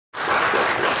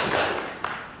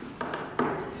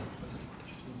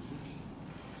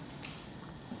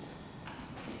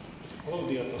Hello,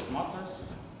 dear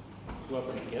Toastmasters,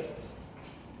 welcome guests,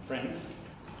 friends.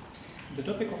 The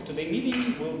topic of today's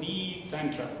meeting will be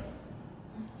time travel.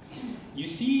 You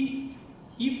see,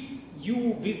 if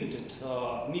you visited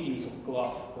meetings of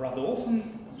club rather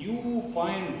often, you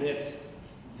find that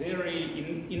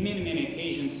in many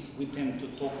occasions we tend to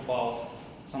talk about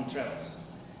some travels,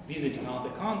 visiting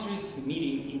other countries,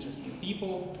 meeting interesting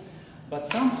people. But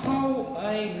somehow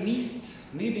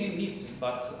maybe I missed it,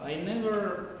 but I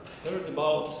never heard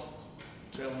about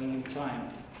traveling in time.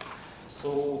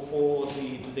 So for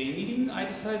the today meeting, I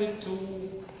decided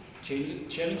to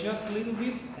challenge us a little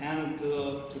bit and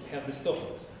to have this topic.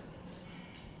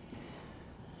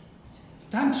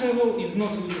 Time travel is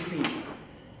not a new thing.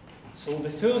 So the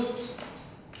first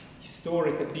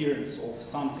historic appearance of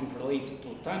something related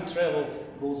to time travel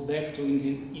goes back to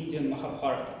Indian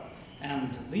Mahabharata.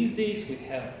 And these days we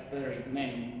have very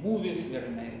many movies, very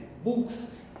many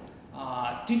books,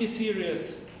 TV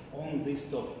series on this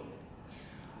topic.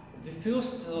 The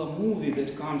first movie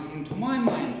that comes into my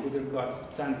mind with regards to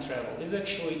time travel is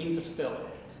actually Interstellar.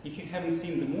 If you haven't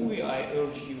seen the movie, I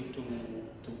urge you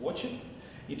to watch it.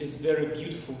 It is very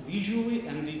beautiful visually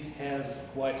and it has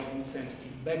quite a good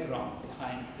scientific background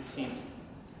behind the scenes.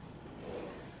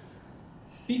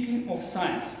 Speaking of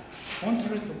science,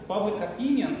 contrary to public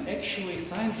opinion, actually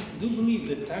scientists do believe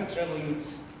that time traveling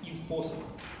is possible.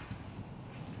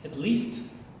 At least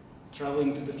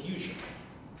traveling to the future.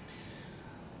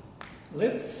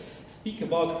 Let's speak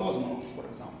about cosmonauts, for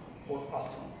example, or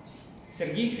astronauts.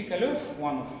 Sergei Krikalev,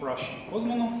 one of Russian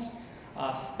cosmonauts,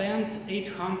 spent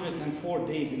 804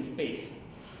 days in space.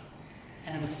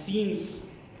 And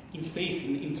since in space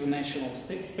in the International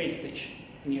Space Station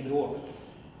near the orbit.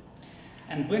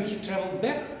 And when he traveled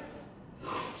back,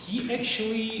 he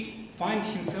actually found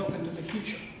himself into the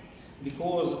future.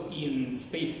 Because in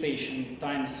space station,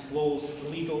 time flows a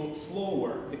little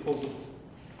slower because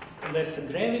of less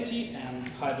gravity and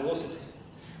high velocities.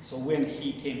 So when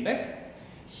he came back,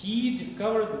 he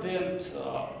discovered that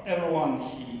everyone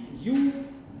he knew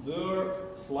were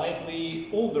slightly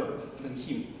older than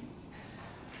him.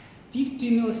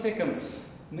 50 milliseconds,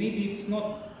 maybe it's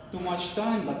not too much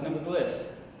time, but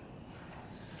nevertheless.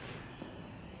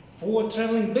 For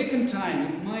traveling back in time,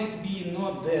 it might be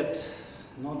not that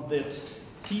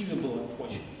feasible,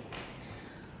 unfortunately.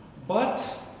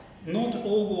 But not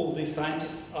all of the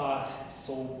scientists are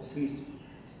so pessimistic.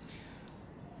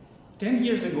 10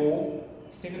 years ago,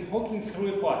 Stephen Hawking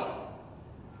threw a party.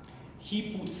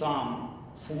 He put some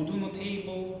food on the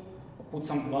table, put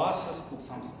some glasses, put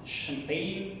some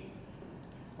champagne,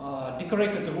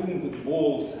 decorated the room with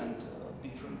balls and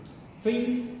different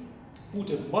things, put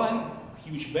a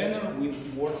huge banner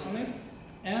with words on it,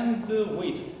 and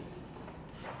waited.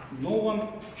 No one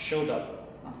showed up,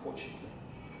 unfortunately.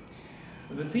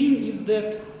 The thing is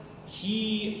that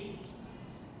he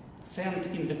sent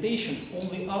invitations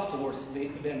only afterwards the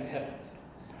event happened.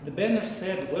 The banner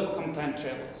said, "Welcome time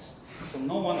travelers." So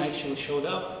no one actually showed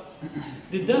up.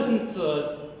 That doesn't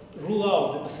rule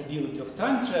out the possibility of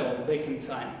time travel back in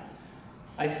time.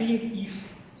 I think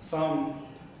if some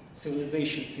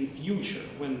civilizations in future,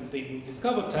 when they will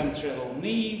discover time travel,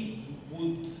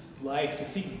 would like to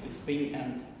fix this thing,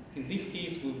 and in this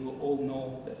case we will all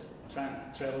know that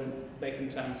traveling back in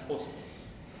time is possible.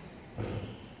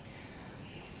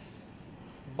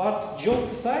 But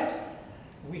jokes aside,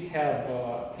 we have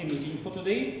a meeting for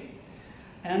today,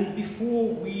 and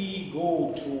before we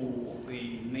go to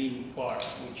the main part,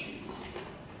 which is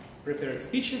prepared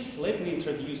speeches, let me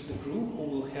introduce the crew who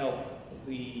will help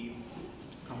the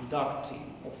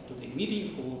conducting of today's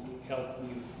meeting, who will help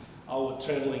with our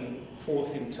traveling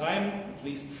forth in time, at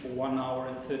least for 1 hour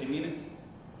and 30 minutes.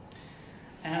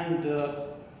 And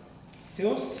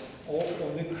first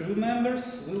of the crew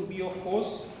members will be, of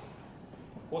course,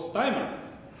 Timer.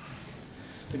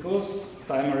 Because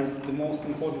Timer is the most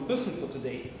important person for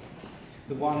today,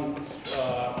 the one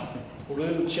who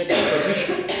will check the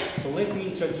position. So let me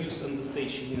introduce on the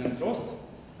stage Lina Drozd.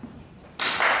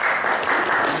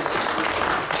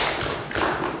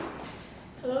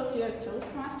 Hello, dear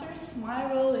Toastmasters.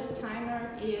 My role as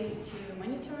timer is to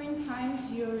monitoring time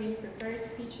during prepared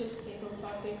speeches, table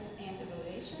topics, and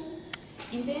evaluations.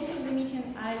 In the end of the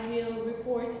meeting, I will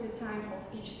report the time of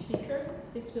each speaker.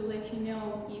 This will let you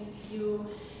know if you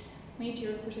made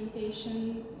your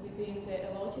presentation within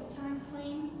the allotted time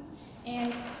frame.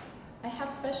 And I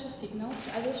have special signals.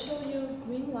 I will show you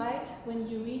green light when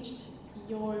you reached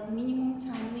your minimum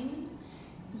time limit,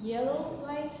 yellow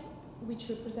light, which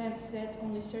represents that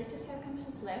only 30 seconds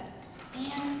is left,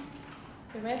 and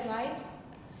the red light,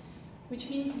 which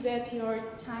means that your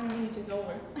time limit is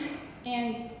over.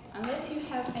 And unless you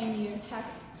have any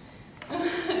hacks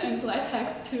and life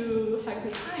hacks to hack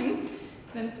the time,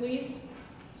 then please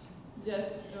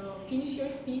just finish your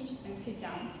speech and sit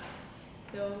down.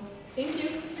 So, thank you.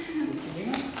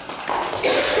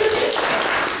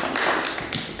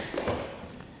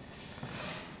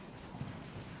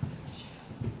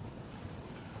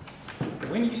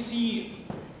 When you see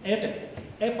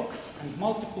epochs and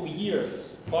multiple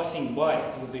years passing by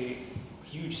with a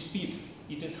huge speed,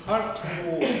 it is hard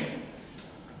to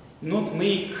not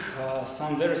make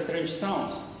some very strange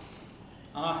sounds.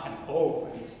 And oh,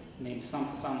 and maybe some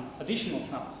additional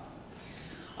sounds.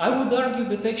 I would argue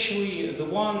that actually the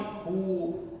one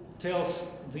who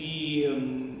tells the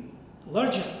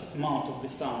largest amount of the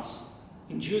sounds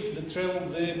enjoys the travel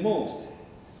the most,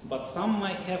 but some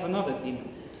might have another opinion.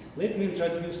 Let me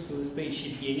introduce to the stage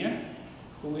Evgeniya,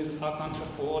 who is our counter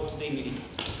for today's meeting.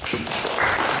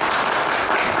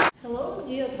 Hello,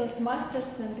 dear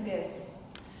Toastmasters and guests.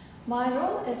 My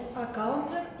role as a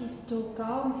counter is to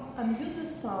count unused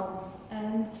sounds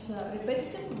and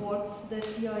repetitive words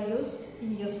that you are used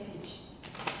in your speech.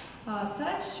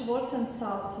 Such words and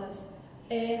sounds as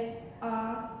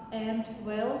and,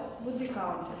 well would be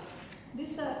counted.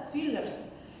 These are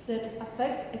fillers that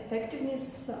affect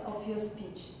effectiveness of your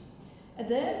speech. At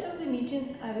the end of the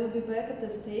meeting, I will be back at the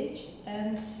stage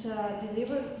and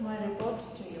deliver my report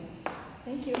to you.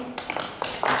 Thank you.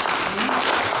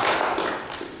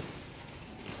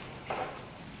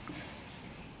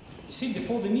 You see,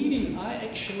 before the meeting, I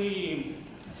actually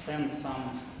sent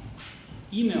some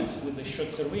emails with a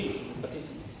short survey to the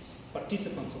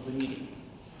participants of the meeting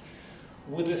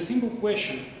with a simple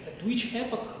question: at which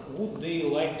epoch would they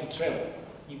like to travel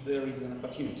if there is an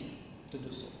opportunity to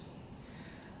do so?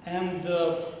 And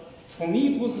for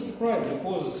me it was a surprise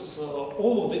because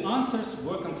all of the answers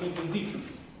were completely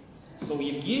different. So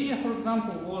Evgeniya, for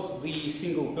example, was the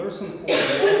single person who would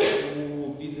like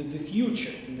to visit the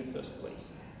future in the first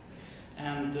place.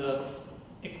 And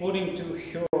according to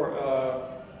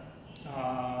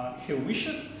her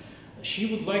wishes, she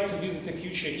would like to visit the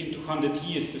future in 200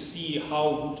 years to see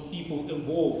how would people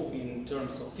evolve in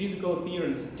terms of physical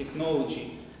appearance and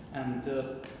technology. And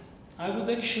I would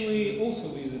actually also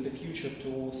visit the future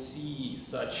to see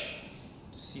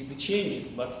the changes,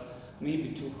 but maybe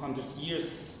 200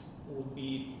 years would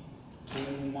be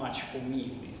too much for me,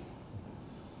 at least.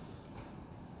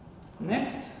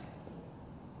 Next,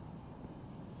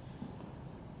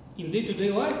 in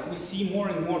day-to-day life, we see more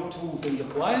and more tools and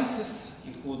appliances,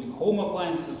 including home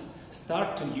appliances,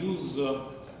 start to use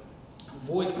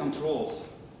voice controls.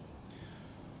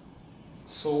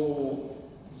 So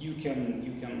you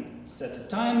can set a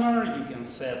timer, you can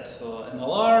set an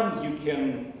alarm, you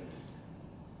can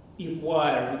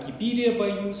inquire Wikipedia by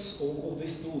use of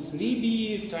these tools.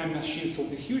 Maybe time machines of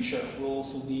the future will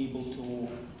also be able to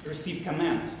receive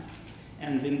commands.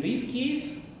 And in this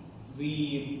case,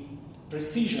 the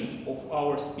precision of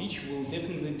our speech will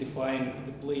definitely define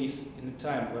the place and the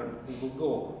time where we will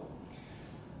go.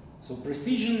 So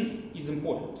precision is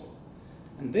important.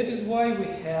 And that is why we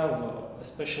have a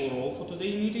special role for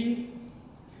today's meeting,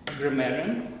 a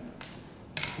grammarian,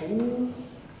 who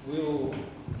will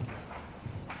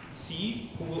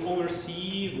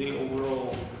oversee the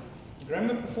overall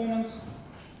grammar performance.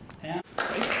 And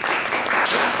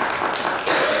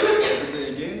Good day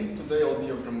again. Today I'll be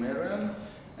your grammarian,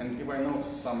 and if I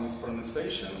notice some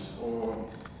mispronunciations or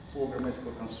poor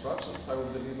grammatical constructions, I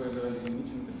will deliver at the end of the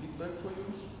meeting the feedback for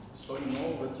you, so you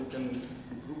know that you can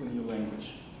improve in your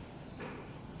language. So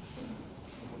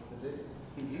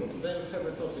today we have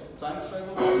a topic: time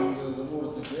travel, and the word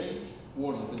of the day,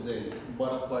 words of the day,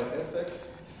 butterfly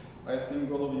effects. I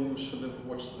think all of you should have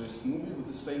watched this movie with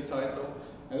the same title,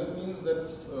 and it means that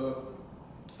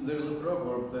there's a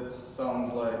proverb that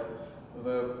sounds like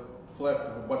the flap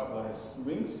of a butterfly's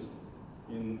wings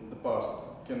in the past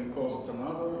can cause a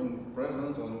tornado in the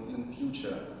present or in the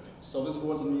future. So this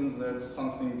word means that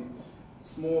something,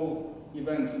 small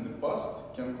events in the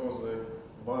past can cause a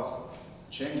vast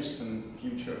changes in the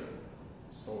future.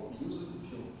 So use it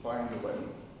if you find a way.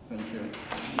 Thank you.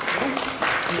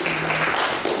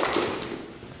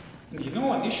 And you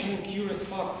know, additional curious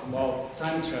fact about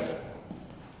time travel.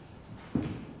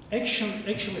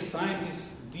 Actually,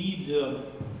 scientists did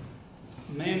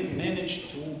manage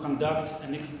to conduct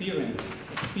an experiment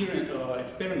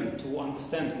to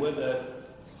understand whether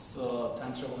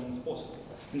time traveling is possible,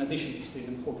 in addition to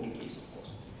Stephen Hawking case, of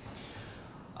course.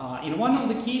 In one of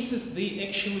the cases, they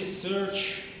actually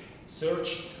searched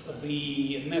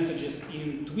the messages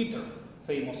in Twitter,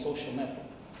 famous social network,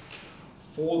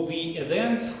 for the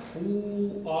events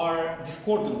who are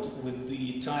discordant with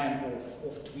the time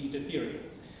of tweet appearing.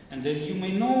 And as you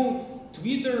may know,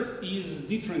 Twitter is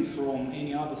different from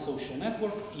any other social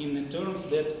network in terms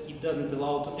that it doesn't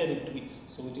allow to edit tweets.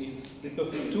 So it is the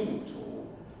perfect tool to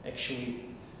actually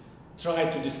try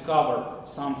to discover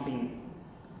something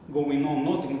going on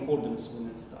not in accordance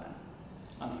with its time.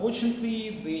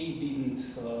 Unfortunately, they didn't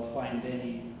find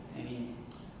any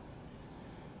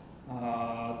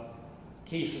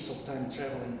cases of time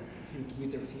traveling in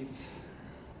Twitter feeds.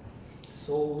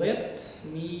 So let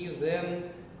me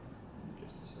then,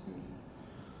 just a second,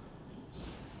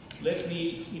 let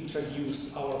me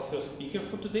introduce our first speaker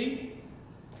for today.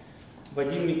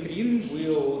 Vadim Mikrin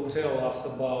will tell us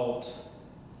about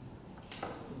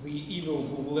the evil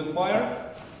Google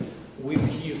empire with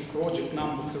his project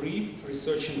number 3,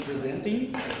 Research and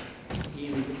Presenting,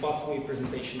 in the Pathway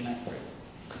Presentation Mastery.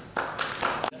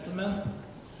 Gentlemen,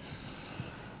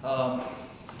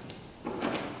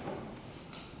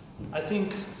 I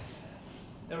think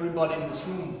everybody in this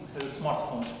room has a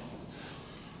smartphone,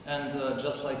 and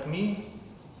just like me,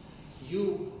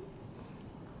 you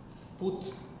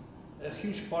put a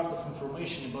huge part of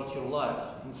information about your life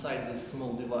inside this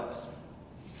small device.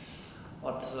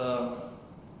 But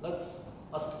let's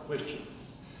ask a question.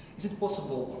 Is it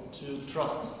possible to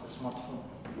trust a smartphone?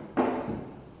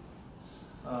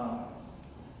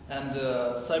 And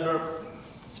cyber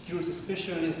security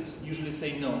specialists usually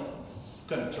say no, you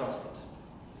can't trust it.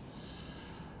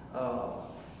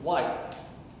 Why?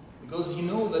 Because you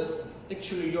know that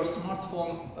actually your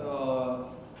smartphone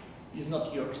is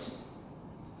not yours.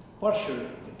 Partially,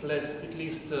 at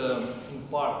least in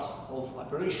part of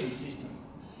operation system.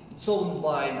 It's owned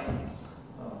by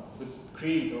the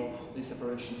creator of this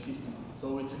operation system.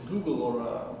 So it's Google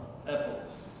or Apple.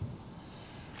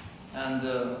 And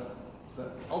the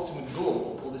ultimate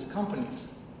goal of these companies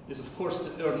is, of course,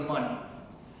 to earn money.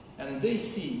 And they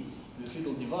see this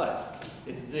little device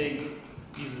as their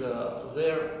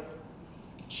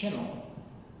channel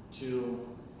to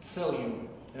sell you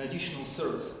additional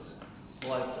services,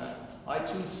 like the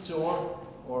iTunes Store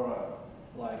or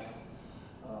like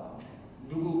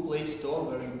Google Play Store,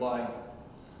 where you buy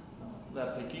the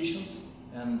applications,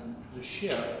 and the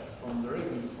share from the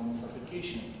revenue from this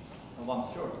application,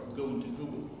 1/3 is going to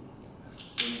Google,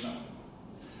 for example.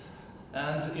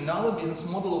 And another business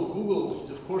model of Google is,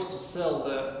 of course, to sell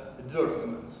the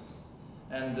advertisement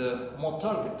and more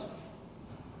target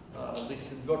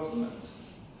this advertisement,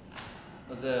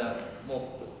 the more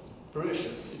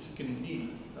precious it can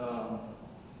be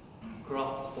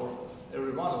crafted for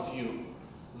every one of you,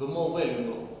 the more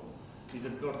valuable this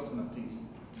advertisement is.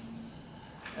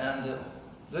 And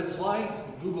that's why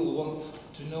Google wants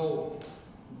to know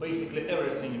basically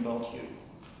everything about you.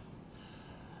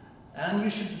 And you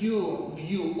should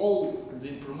view all the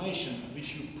information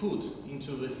which you put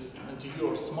into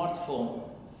your smartphone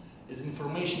as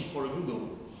information for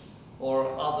Google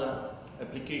or other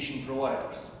application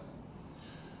providers.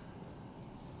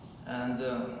 And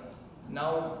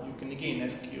now you can again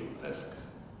ask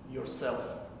yourself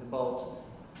about,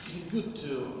 is it good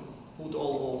to put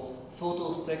all those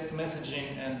photos, text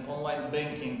messaging and online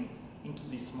banking into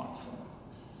this smartphone?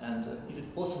 And is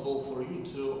it possible for you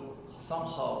to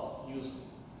somehow use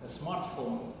a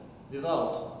smartphone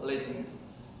without letting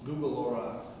Google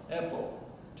or Apple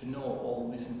to know all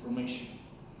this information?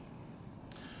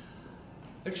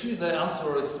 Actually, the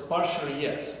answer is partially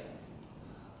yes.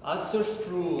 I've searched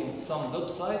through some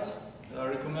website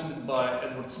recommended by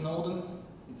Edward Snowden.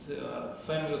 It's a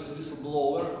famous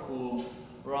whistleblower who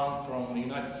ran from the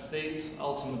United States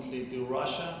ultimately to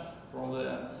Russia from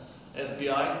the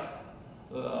FBI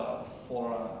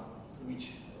for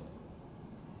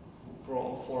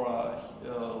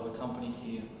the company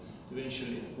he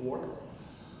eventually worked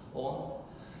on.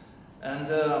 And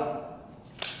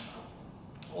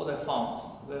what I found,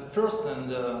 the first and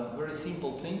very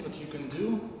simple thing that you can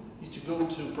do is to go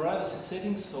to privacy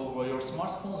settings of your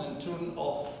smartphone and turn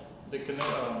off the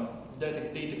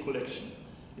data collection.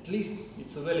 At least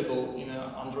it's available in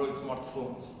Android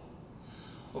smartphones.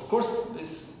 Of course,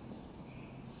 this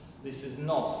is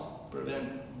not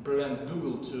prevent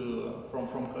Google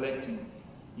from collecting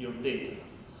your data,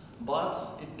 but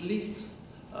at least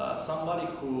somebody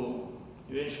who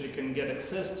eventually can get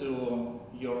access to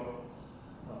your,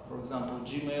 for example,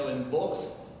 Gmail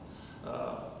inbox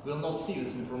will not see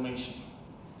this information.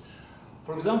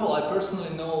 For example, I personally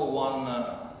know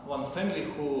one family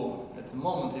who, at the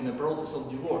moment, in the process of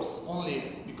divorce, only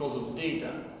because of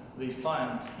data they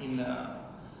find in the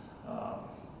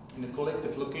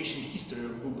collected location history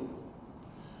of Google.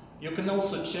 You can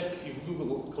also check if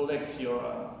Google collects your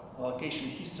location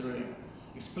history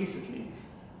explicitly,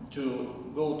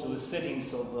 to go to the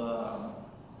settings of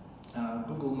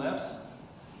Google Maps,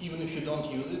 even if you don't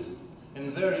use it,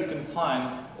 and there you can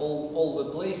find all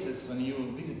the places when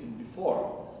you visited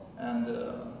before, and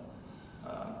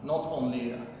not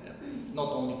only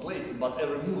places, but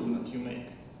every movement you make.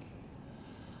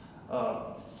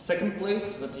 Second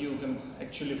place that you can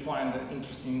actually find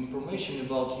interesting information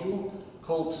about you,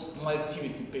 called My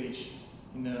Activity page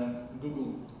in a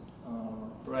Google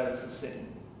privacy setting.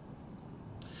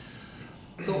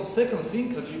 So second thing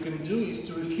that you can do is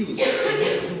to refuse to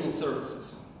use Google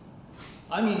services.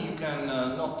 I mean, you can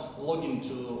not log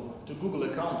into Google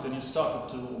account when you started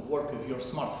to work with your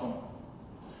smartphone.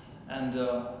 And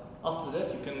after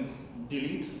that you can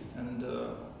delete and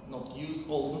not use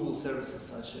all Google services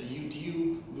such as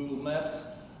YouTube, Google Maps,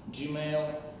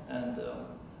 Gmail, and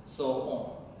so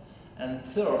on. And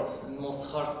third and most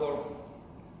hardcore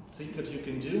thing that you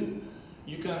can do,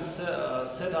 you can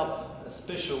set up a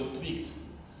special tweaked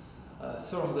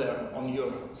firmware on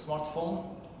your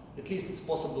smartphone. At least it's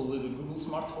possible with a Google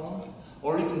smartphone,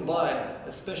 or even buy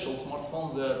a special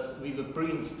smartphone that with a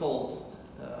pre-installed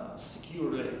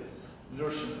securely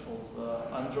version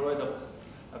of Android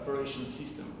operation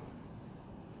system.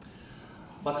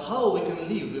 But how we can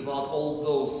live without all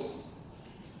those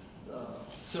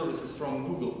services from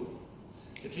Google?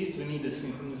 At least we need a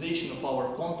synchronization of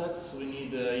our contacts, we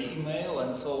need email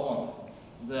and so on.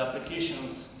 The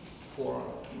applications for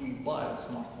we buy a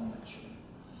smartphone actually.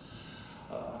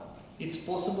 It's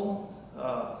possible.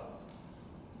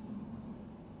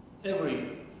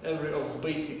 Every of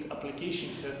basic application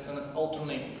has an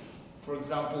alternative. For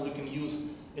example, we can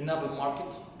use another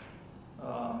market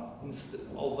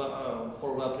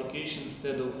for the application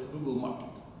instead of Google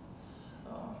Market.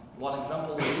 One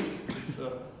example is it's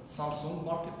a Samsung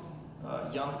market.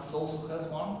 Yandex also has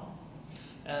one.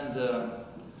 And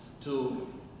to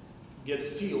get a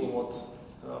feel what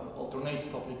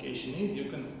alternative application is, you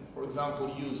can, for example,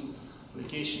 use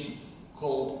application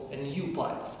called a new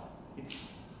pipe.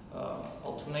 It's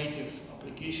alternative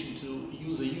application to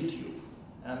use a YouTube,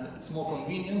 and it's more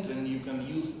convenient, and you can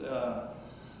use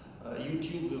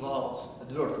YouTube without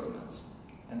advertisements.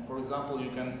 And for example,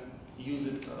 you can use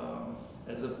it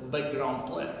as a background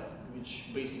player, which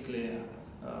basically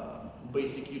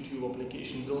basic YouTube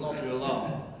application will not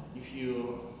allow if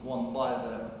you won't buy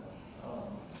the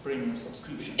premium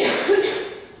subscription.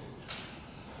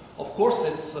 Of course,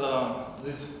 it's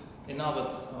with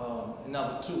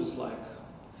another tools like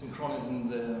synchronizing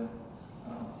the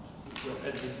your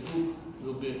address book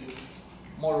will be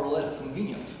more or less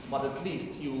convenient, but at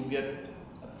least you will get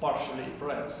partially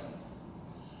privacy.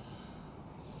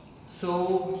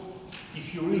 So,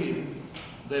 if you really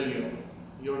value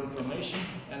your information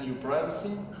and your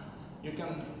privacy, you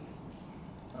can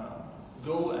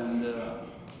go and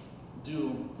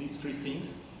do these three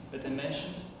things that I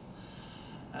mentioned,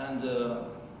 and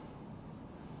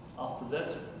after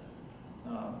that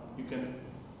you can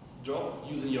drop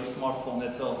using your smartphone.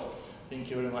 That's all. Thank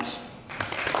you very much.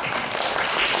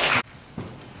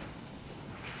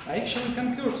 I actually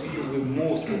concur to you with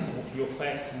most of your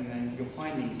facts and your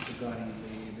findings regarding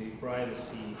the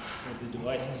privacy of the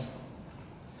devices.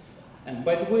 And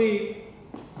by the way,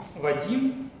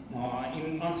 Vadim,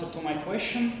 in answer to my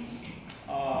question,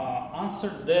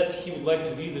 answered that he would like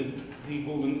to visit the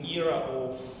golden era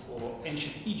of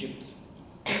ancient Egypt,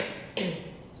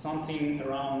 something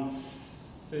around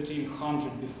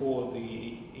 1300 before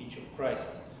the age of Christ,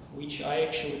 which I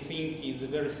actually think is a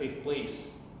very safe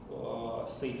place,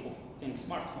 safe of any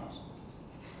smartphones.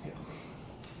 Yeah.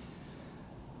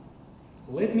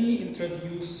 Let me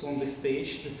introduce on the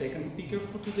stage the second speaker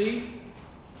for today,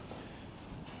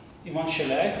 Ivan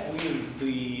Shileaev, who is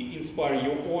the Inspire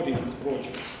Your Audience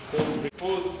project.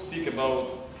 Before to speak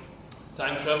about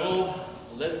time travel,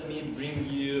 let me bring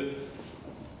you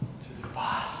to the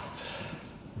past.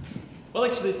 Well,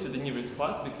 actually to the nearest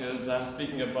past, because I'm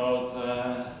speaking about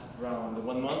around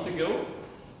 1 month ago,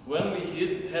 when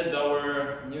we had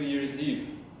our New Year's Eve.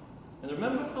 And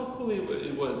remember how cool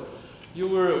it was? You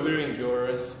were wearing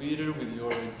your sweater with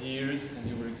your deers, and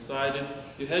you were excited.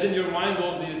 You had in your mind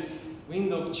all this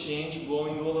wind of change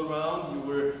blowing all around. You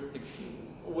were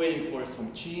waiting for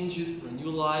some changes, for a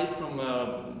new life from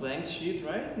a blank sheet,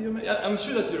 right? I'm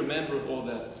sure that you remember all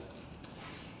that.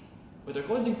 But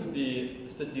according to the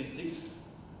statistics,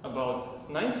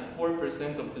 about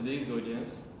 94% of today's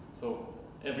audience, so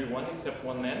everyone except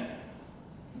one man,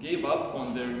 gave up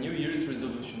on their New Year's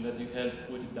resolution that you had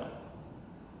put it down.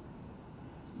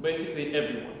 Basically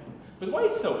everyone. But why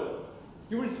so?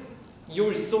 You you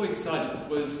were so excited. It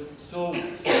was so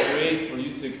great for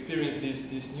you to experience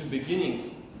these new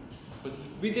beginnings. But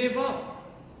we gave up.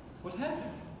 What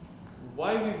happened?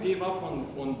 Why we gave up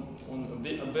on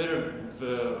a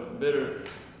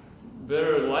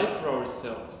better life for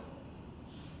ourselves?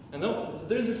 And no,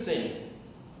 there's a saying.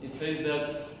 It says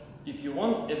that if you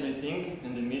want everything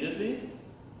and immediately,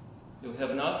 you'll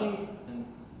have nothing, and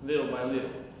little by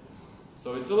little.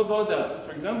 So it's all about that.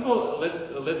 For example,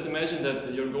 let's imagine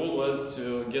that your goal was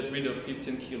to get rid of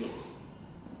 15 kilos.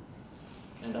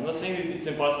 And I'm not saying that it's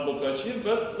impossible to achieve,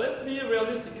 but let's be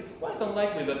realistic. It's quite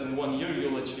unlikely that in 1 year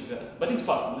you'll achieve that. But it's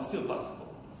possible, it's still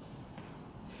possible.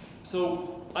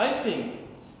 So I think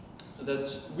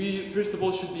that we, first of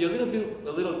all, should be a little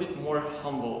bit more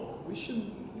humble. We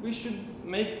should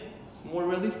make more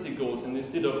realistic goals, and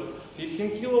instead of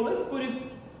 15 kilo, let's put it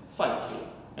 5 kilo.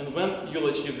 And when you'll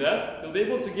achieve that, you'll be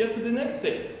able to get to the next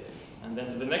step, and then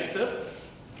to the next step,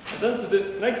 and then to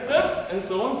the next step, and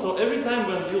so on. So every time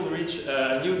when you'll reach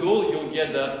a new goal, you'll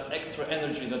get that extra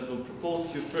energy that will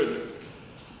propulse you further.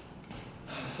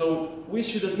 So we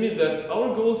should admit that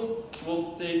our goals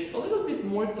will take a little bit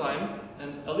more time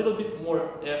and a little bit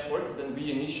more effort than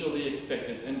we initially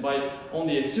expected. And by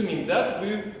only assuming that,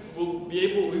 we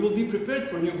will be prepared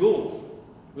for new goals.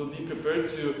 We'll be prepared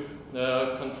to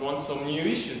confront some new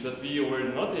issues that we were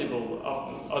not able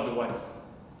otherwise.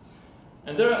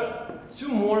 And there are two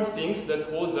more things that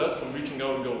holds us from reaching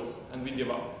our goals, and we give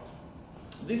up.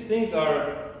 These things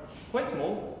are quite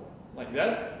small, like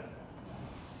that,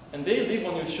 and they live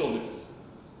on your shoulders,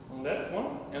 on left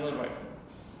one and on right.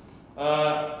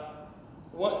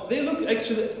 They look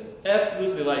actually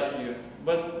absolutely like you,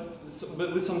 but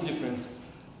with some difference.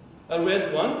 A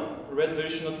red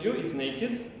version of you is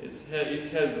naked.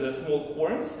 It has small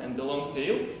horns and a long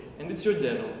tail, and it's your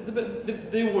devil,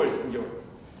 the worst in your.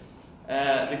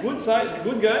 The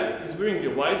good guy is wearing a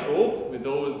white robe with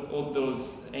all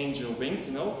those angel wings,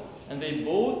 you know, and they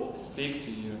both speak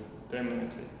to you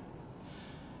permanently.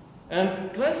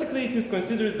 And classically, it is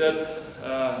considered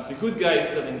that the good guy is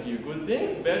telling you good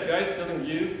things, the bad guy is telling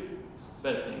you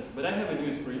bad things. But I have a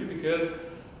news for you, because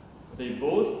they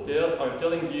both are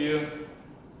telling you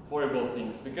horrible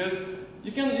things. Because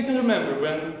you can remember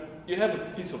when you have a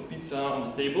piece of pizza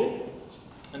on the table,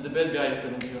 and the bad guy is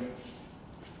telling you,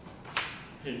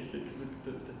 "Hey, take a look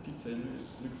at the pizza, it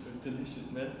looks so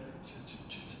delicious, man.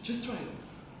 Just try it.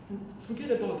 And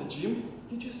forget about the gym,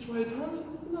 you just try it once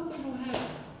and nothing will happen."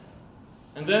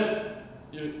 And then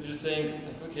you're saying,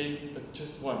 like, okay, but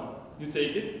just one. You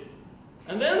take it,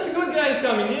 and then the good guy is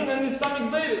coming in and he's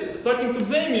starting to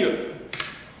blame you.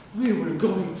 "We were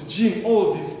going to gym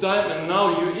all this time and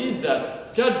now you eat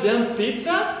that goddamn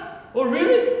pizza? Oh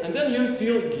really?" And then you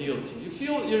feel guilty. You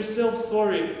feel yourself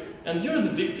sorry, and you're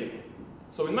the victim.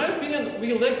 So in my opinion,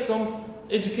 we lack some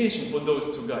education for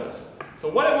those two guys. So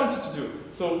what I want you to do,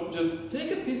 so just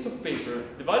take a piece of paper,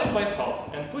 divide it by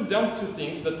half, and put down two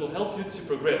things that will help you to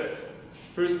progress.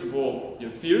 First of all, your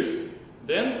fears,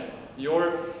 then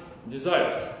your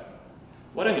desires.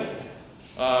 What I mean?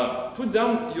 Put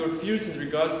down your fears in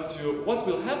regards to what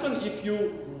will happen if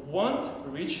you won't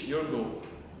reach your goal.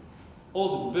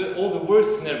 All the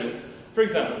worst scenarios. For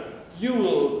example, you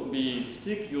will be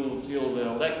sick, you will feel the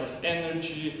lack of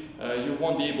energy, you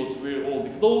won't be able to wear all the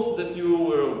clothes that you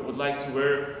would like to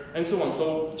wear, and so on.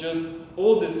 So just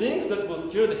all the things that will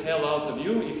scare the hell out of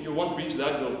you if you won't reach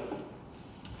that goal.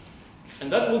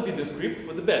 And that will be the script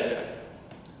for the bad guy.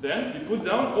 Then you put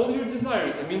down all your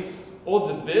desires. I mean, all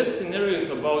the best scenarios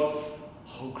about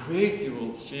how great you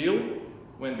will feel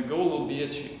when the goal will be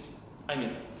achieved. I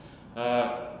mean,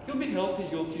 you'll be healthy,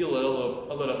 you'll feel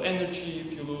a lot of energy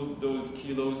if you lose those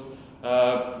kilos.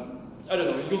 I don't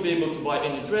know, you'll be able to buy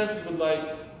any dress you would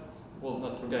like. Well,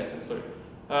 not for guys, I'm sorry.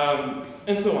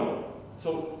 And so on.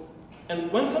 So,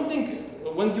 and when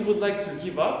you would like to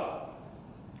give up,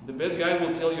 the bad guy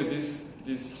will tell you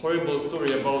this horrible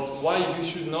story about why you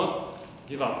should not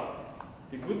give up.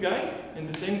 The good guy, at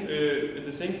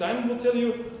the same time, will tell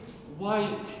you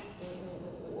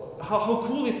how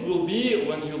cool it will be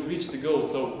when you'll reach the goal.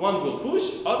 So one will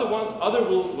push, other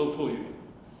will pull you.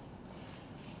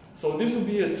 So this will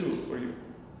be a tool for you.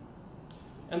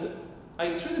 And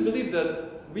I truly believe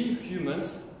that we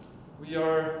humans, we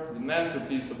are the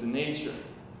masterpiece of the nature.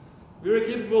 We are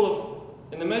capable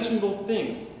of unimaginable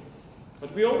things,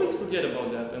 but we always forget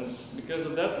about that, and because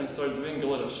of that we start doing a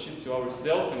lot of shit to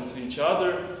ourselves and to each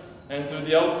other and to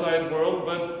the outside world.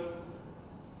 But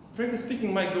frankly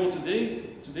speaking, my goal today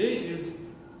is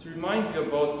to remind you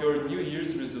about your New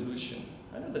Year's resolution.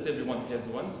 I know that everyone has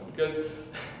one, because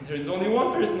there is only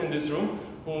one person in this room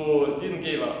who didn't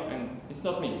give up, and it's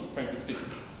not me, frankly speaking.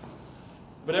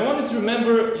 But I want you to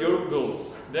remember your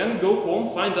goals. Then go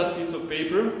home, find that piece of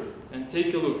paper, and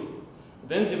take a look.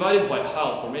 Then divide it by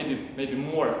half, or maybe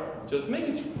more. Just make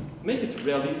it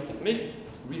realistic, make it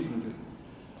reasonable.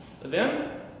 Then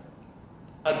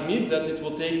admit that it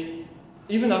will take,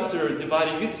 even after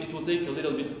dividing it, it will take a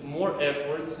little bit more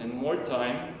efforts and more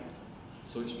time.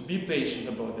 So be patient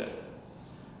about that.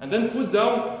 And then put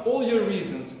down all your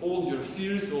reasons, all your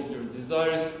fears, all your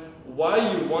desires,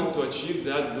 why you want to achieve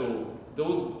that goal.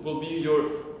 Those will be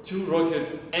your two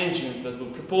rockets engines that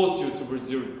will propulse you towards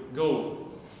your goal.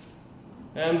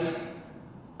 And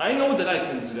I know that I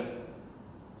can do that.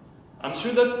 I'm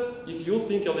sure that if you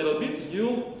think a little bit,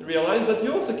 you'll realize that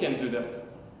you also can do that.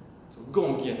 So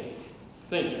go and get it.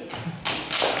 Thank you.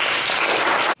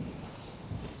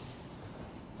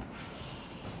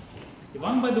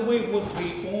 Ivan, by the way, was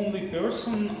the only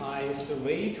person I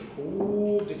surveyed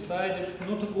who decided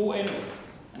not to go anywhere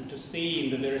and to stay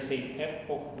in the very same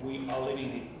epoch we are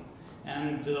living in.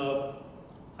 And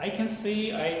I can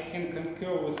say I can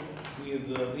concur with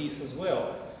this as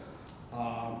well.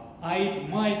 I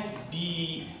might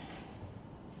be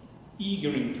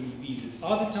eager to visit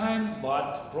other times,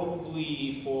 but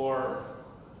probably for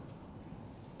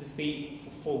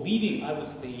living, I would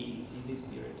stay in this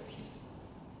period of history.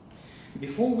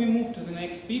 Before we move to the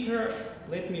next speaker,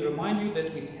 let me remind you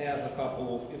that we have a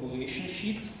couple of evaluation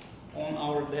sheets on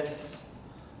our desks.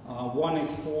 One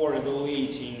is for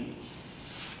evaluating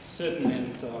certain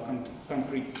and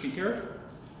concrete speaker,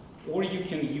 or you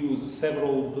can use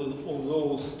several of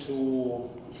those to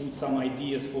put some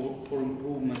ideas for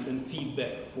improvement and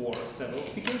feedback for several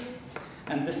speakers.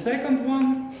 And the second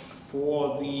one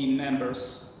for the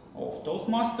members of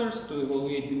Toastmasters to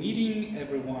evaluate the meeting,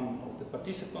 every one of the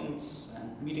participants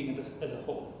and meeting as a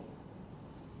whole.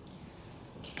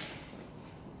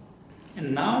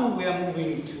 And now we are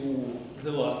moving to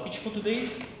the last speech for today.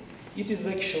 It is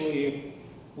actually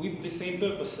with the same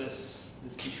purpose as the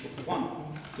speech of Ivan,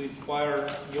 to inspire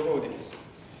your audience.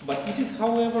 But it is,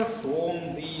 however,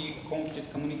 from the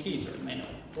Competent Communicator manual,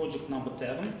 project number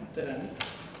 10,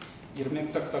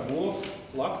 Ermek Toktogulov,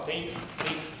 luck takes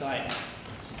time.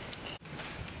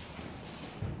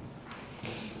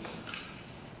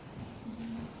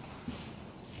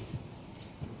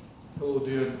 Hello,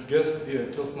 dear guests, dear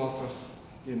Toastmasters,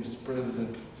 dear Mr.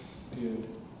 President, dear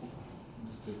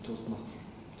Mr. Toastmaster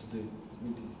of today's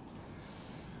meeting.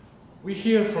 We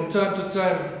hear from time to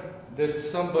time that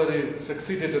somebody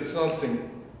succeeded at something.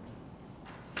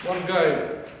 One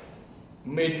guy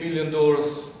made $1 million,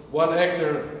 one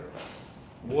actor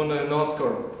won an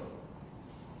Oscar.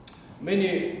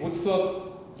 Many would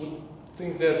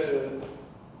think that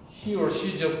he or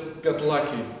she just got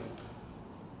lucky.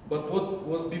 But what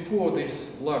was before this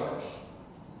luck?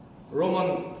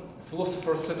 Roman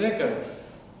philosopher Seneca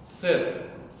said,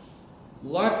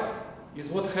 luck is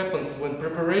what happens when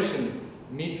preparation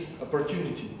meets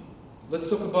opportunity. Let's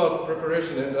talk about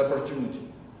preparation and opportunity.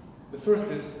 The first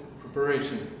is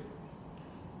preparation.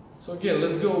 So again,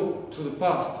 let's go to the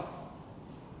past.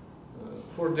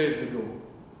 4 days ago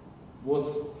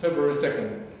was February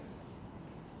 2nd.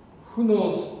 Who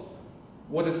knows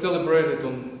what is celebrated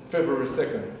on February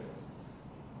 2nd?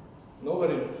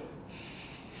 Nobody?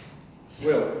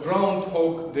 Well,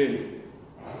 Groundhog Day.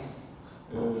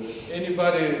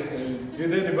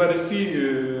 Did anybody see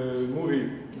movie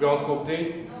Groundhog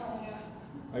Day? No.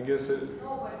 I guess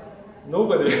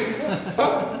nobody.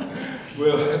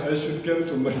 Well, I should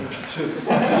cancel my speech.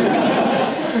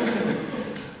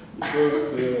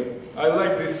 Because I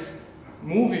like this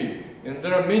movie, and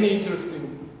there are many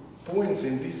interesting points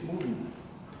in this movie.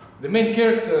 The main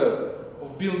character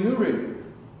of Bill Murray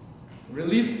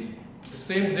relives the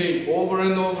same day over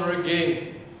and over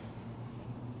again.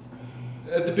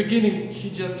 At the beginning, he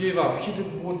just gave up. He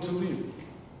didn't want to live.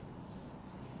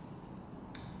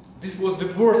 This was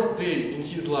the worst day in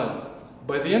his life.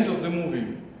 By the end of the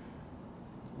movie,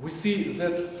 we see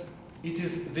that it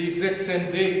is the exact same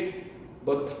day,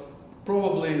 but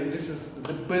probably this is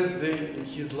the best day in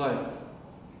his life.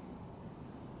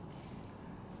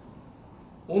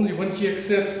 Only when he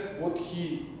accepts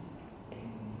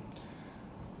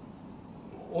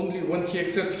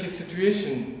his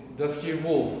situation does he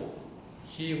evolve.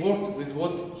 He worked with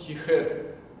what he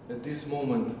had at this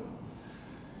moment.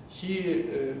 He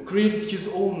created his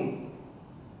own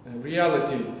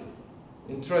reality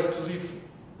and tries to live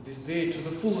this day to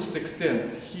the fullest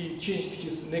extent. He changed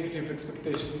his negative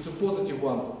expectations into positive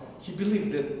ones. He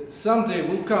believed that someday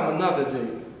will come another day.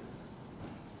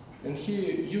 And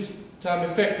he used time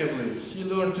effectively. He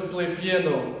learned to play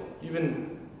piano,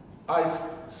 even ice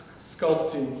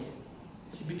sculpting.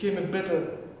 He became a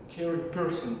better, caring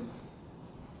person.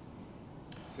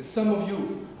 Some of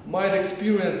you might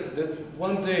experience that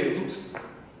one day looks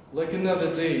like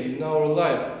another day in our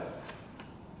life.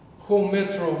 Home,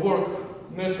 metro,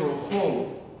 work, metro,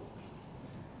 home.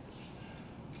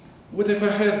 What if I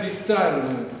had this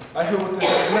time? I would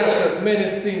have mastered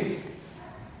many things.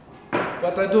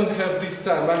 But I don't have this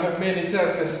time. I have many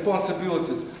tasks and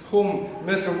responsibilities. Home,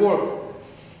 metro, work,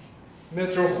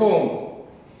 metro, home.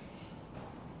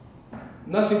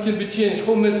 Nothing can be changed.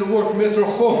 Home, metro, work, metro,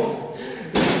 home.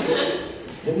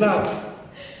 Enough.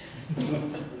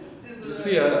 You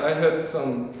see, I had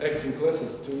some acting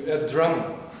classes to add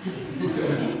drama.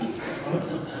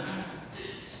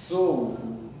 So,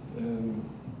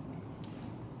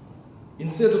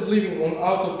 instead of living on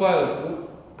autopilot,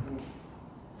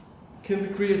 can we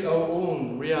create our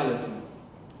own reality?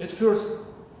 At first,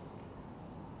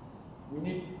 we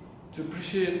need to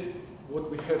appreciate what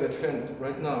we have at hand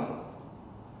right now.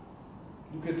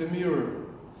 Look at the mirror,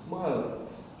 smile,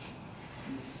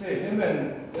 say, hey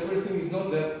man, everything is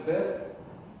not that bad.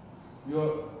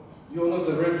 You're not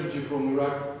a refugee from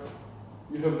Iraq.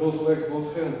 You have both legs,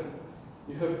 both hands.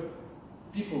 You have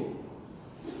people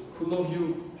who love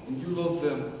you and you love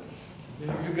them.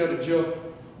 You got a job.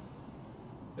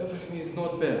 Everything is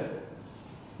not bad.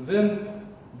 Then,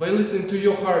 by listening to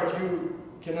your heart, you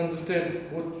can understand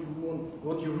what you want,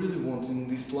 what you really want in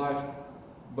this life.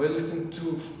 By listening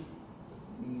to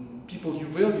people you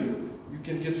value, you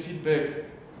can get feedback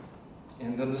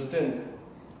and understand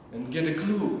and get a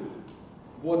clue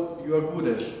what you are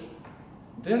good at.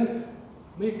 Then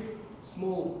make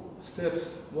small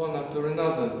steps one after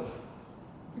another,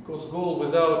 because goal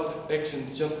without action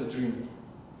is just a dream.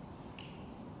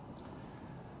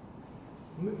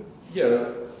 Yeah,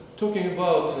 talking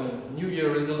about New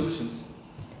Year resolutions.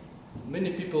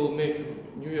 Many people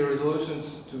make New Year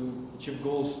resolutions to achieve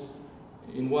goals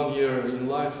in 1 year in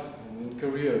life and in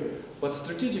career, but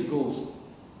strategic goals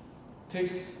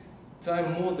takes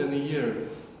time more than a year.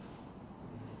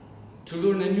 To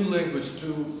learn a new language,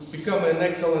 to become an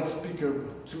excellent speaker,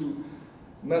 to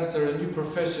master a new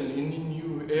profession in a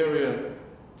new area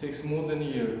takes more than a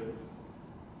year.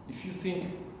 If you think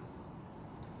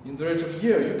in the range of a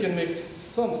year, you can make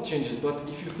some changes, but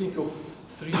if you think of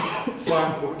 3,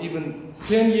 5, or even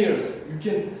 10 years, you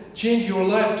can change your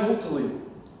life totally.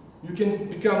 You can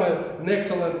become an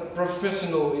excellent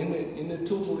professional in a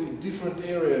totally different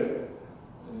area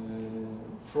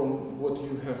from what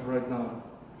you have right now.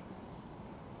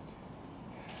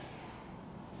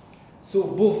 So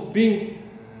both being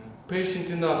patient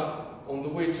enough on the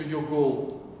way to your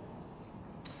goal,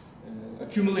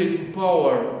 accumulating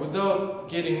power without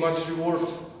getting much reward,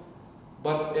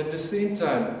 but at the same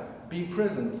time being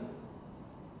present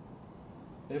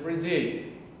every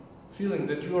day, feeling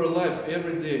that you are alive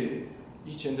every day,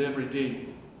 each and every day.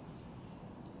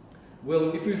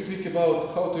 Well, if we speak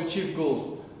about how to achieve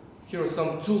goals, here are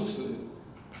some tools.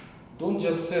 Don't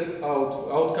just set out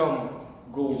outcome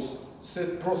goals,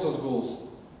 set process goals.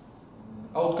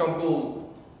 Outcome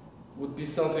goal would be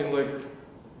something like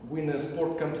win a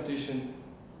sport competition.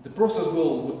 The process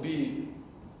goal would be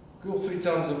go 3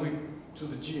 times a week to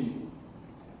the gym.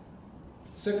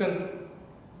 Second,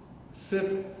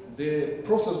 set the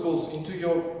process goals into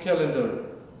your calendar,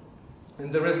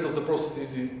 and the rest of the process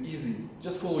is easy.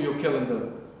 Just follow your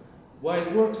calendar. Why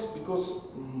it works? Because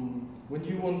when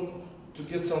you want to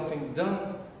get something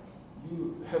done,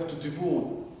 you have to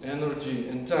devote energy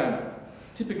and time.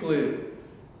 Typically,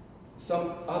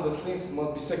 some other things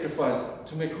must be sacrificed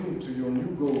to make room to your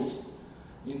new goals.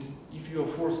 And if you are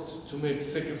forced to make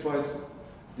sacrifice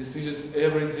decisions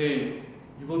every day,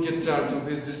 you will get tired of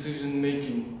this decision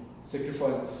making,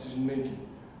 sacrifice decision making.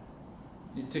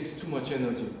 It takes too much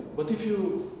energy. But if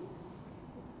you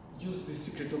use the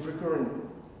secret of recurring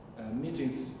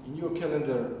meetings in your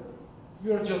calendar,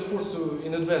 you are just forced to,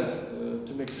 in advance,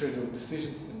 to make trade-off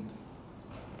decisions, and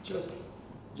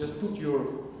just put your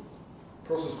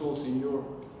process goals in your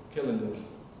calendar.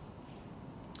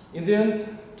 In the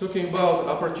end, talking about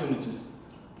opportunities.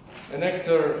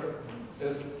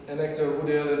 As an actor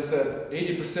Woody Allen said,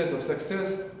 80% of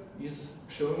success is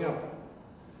showing up.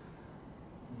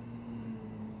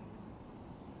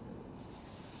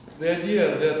 The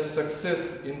idea that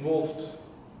success involved,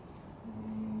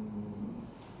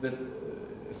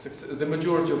 the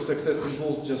majority of success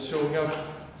involved just showing up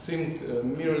seemed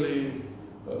merely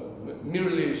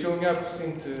showing up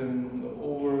seemed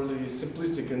overly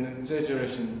simplistic and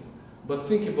exaggeration. But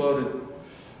think about it.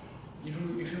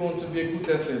 If you want to be a good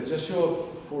athlete, just show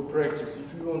up for practice.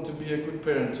 If you want to be a good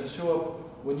parent, just show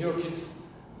up when your kids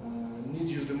need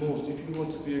you the most. If you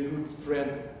want to be a good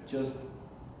friend, just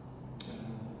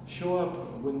show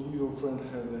up when your friend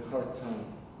has a hard time.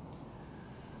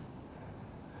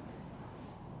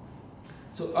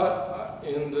 So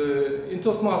in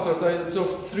Toastmasters, I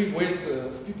observed 3 ways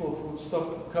of people who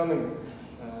stop coming.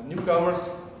 Newcomers,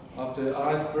 after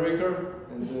icebreaker,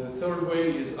 and the 3rd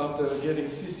way is after getting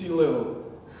CC level.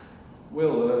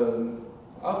 Well,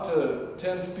 after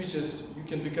 10 speeches, you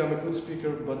can become a good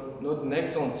speaker, but not an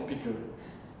excellent speaker.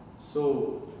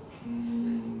 So,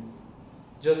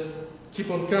 just keep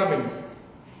on coming.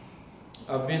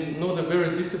 I've been not a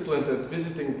very disciplined at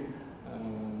visiting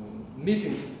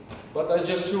meetings, but I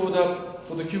just showed up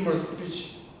for the humorous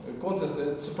speech contest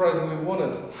and surprisingly won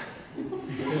it.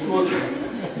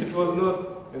 It was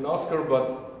not an Oscar,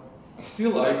 but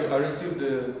still I received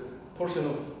a portion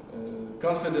of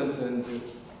confidence and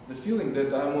the feeling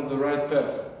that I'm on the right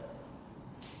path.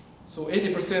 So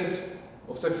 80%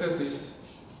 of success is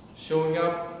showing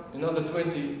up, another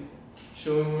 20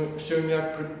 showing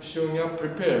up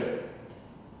prepared.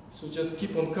 So just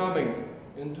keep on coming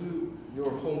and do your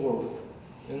homework,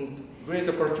 and great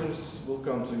opportunities will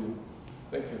come to you.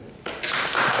 Thank you.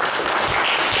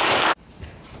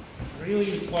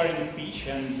 Really inspiring speech,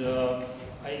 and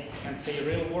I can say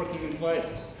real working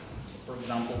advices. So for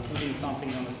example, putting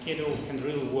something on a schedule can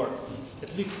really work.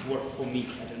 At least work for me,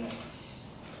 I don't know.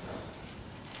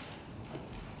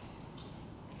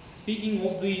 Speaking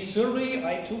of the survey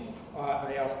I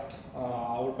asked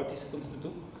our participants to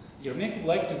do. Ermek would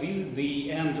like to visit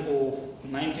the end of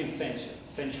 19th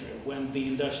century, when the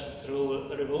Industrial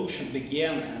Revolution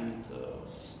began and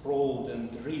sprawled and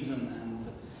risen, and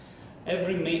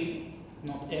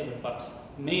but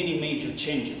many major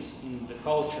changes in the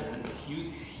culture and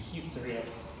the history of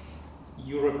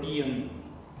European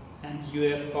and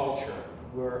US culture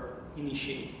were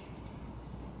initiated.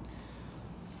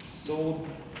 So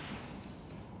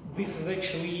this is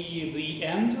actually the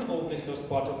end of the first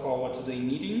part of our today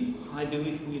meeting. I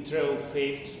believe we traveled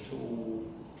safe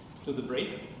to the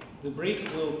break. The break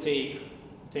will take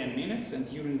 10 minutes, and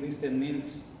during these 10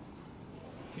 minutes,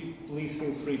 please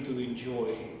feel free to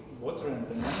enjoy water and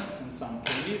bananas and some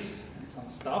candies and some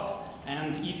stuff.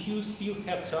 And if you still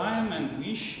have time and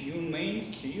wish, you may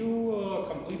still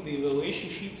complete the evaluation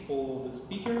sheets for the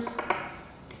speakers.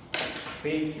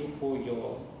 Thank you for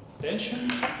your attention,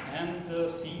 and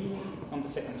see you on the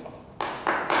second half.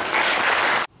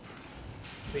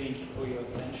 Thank you for your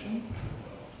attention.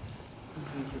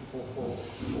 Thank you for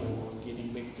getting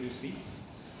back to your seats.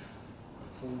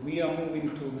 So we are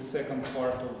moving to the second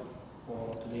part of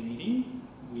today's meeting,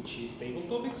 which is table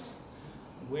topics,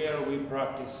 where we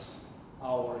practice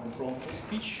our impromptu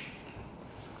speech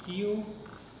skill,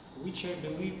 which I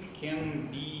believe can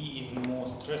be even more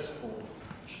stressful,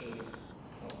 actually,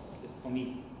 at least for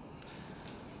me.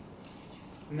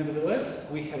 Nevertheless,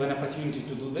 we have an opportunity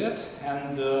to do that,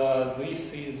 and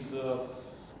this is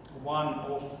one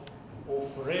of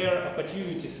rare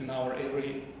opportunities in our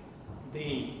everyday,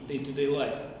 day-to-day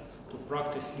life, to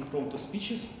practice impromptu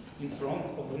speeches in front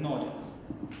of an audience.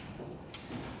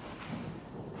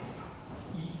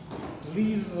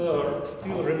 Please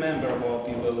still remember about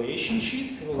the evaluation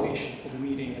sheets, evaluation for the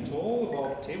meeting at all,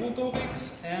 about table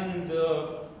topics, and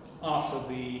after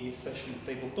the session of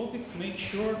table topics, make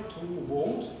sure to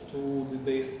vote to the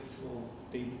best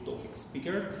of table topic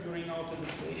speaker during our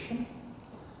session.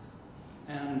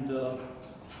 And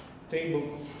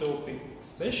table topic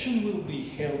session will be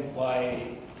held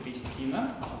by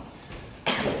Kristina.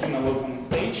 Kristina, welcome on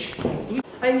stage.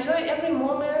 I enjoy every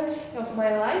moment of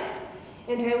my life,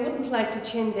 and I wouldn't like to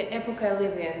change the epoch I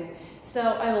live in, so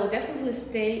I will definitely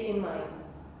stay in mine.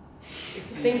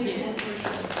 Thank you.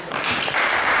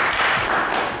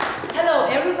 Hello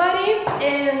everybody,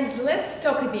 and let's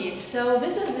talk a bit. So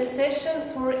this is the session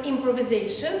for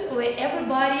improvisation, where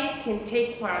everybody can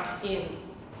take part in.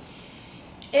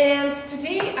 And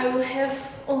today I will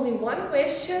have only one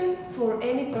question for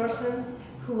any person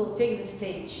who will take the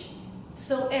stage.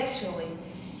 So actually,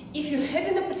 if you had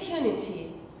an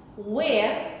opportunity,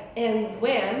 where and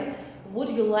when would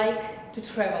you like to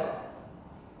travel?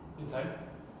 In time?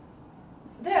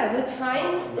 The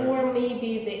time, or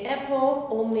maybe the epoch,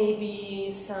 or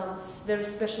maybe some very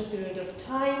special period of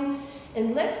time.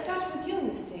 And let's start with you on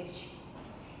the stage.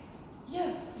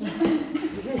 Yeah.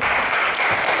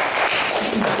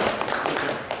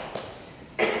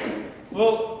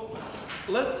 Well,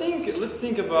 let's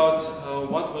think about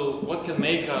what can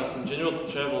make us in general to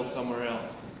travel somewhere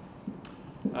else.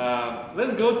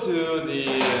 Let's go to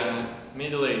the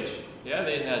Middle Age. Yeah,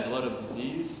 they had a lot of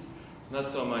disease. Not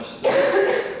so much so.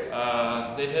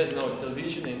 They had no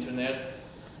television, internet.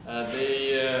 Not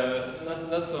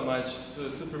so much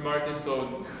supermarkets.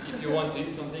 So if you want to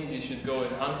eat something, you should go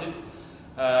and hunt it.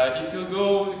 If you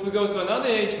go to another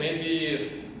age,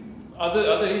 maybe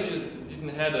other ages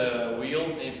didn't have a wheel,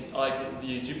 maybe like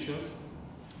the Egyptians.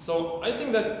 So I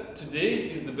think that today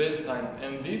is the best time,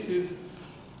 and this is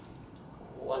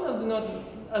one of the not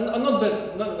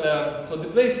bad. So the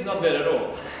place is not bad at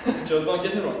all. Just don't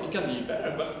get me wrong; it can be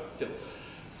better, but still.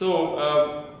 So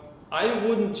I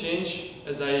wouldn't change,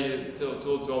 as I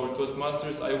told to our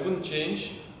Toastmasters, I wouldn't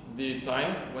change the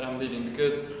time when I'm leaving,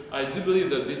 because I do believe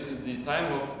that this is the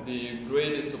time of the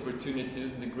greatest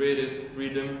opportunities, the greatest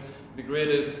freedom, the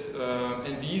greatest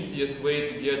and the easiest way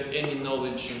to get any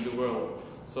knowledge in the world.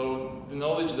 So the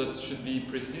knowledge that should be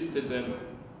persisted and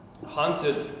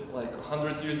hunted like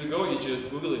 100 years ago, you just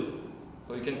Google it.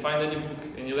 So you can find any book,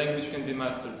 any language can be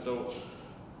mastered. So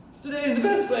today is the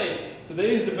best place.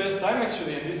 Today is the best time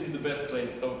actually, and this is the best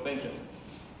place. So thank you.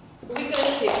 We're going to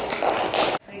see.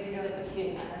 Thank you for the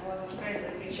opportunity. I was afraid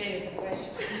that you changed the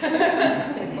question.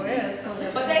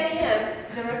 But I can,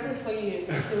 directly for you,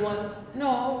 if you want.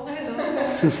 No, I don't.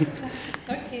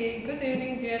 Okay, good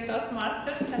evening, dear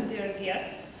Toastmasters and dear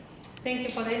guests. Thank you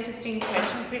for the interesting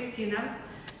question, Kristina.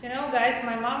 You know, guys,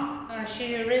 my mom,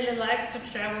 she really likes to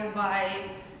travel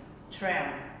by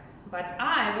tram. But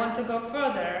I want to go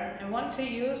further. I want to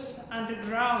use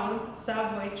underground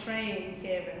subway train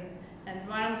cabin. And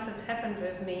once it happened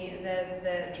with me that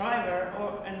the driver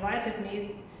invited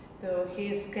me to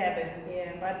his cabin.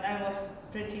 Yeah, but I was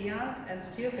pretty young and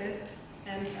stupid,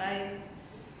 and I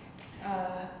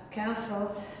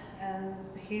cancelled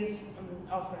his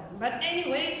offering. But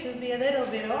anyway, to be a little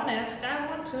bit honest, I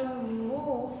want to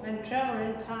move and travel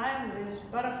in time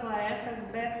with butterfly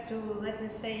effect back to, let me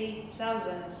say,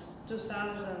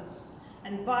 2000s,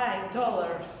 and buy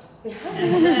dollars,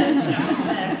 and then travel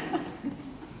back.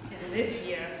 This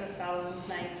year,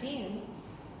 2019,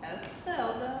 at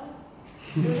Zelda.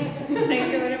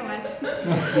 Thank you very much.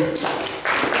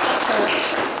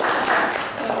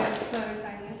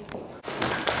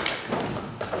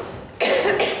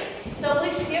 So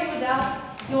please share with us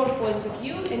your point of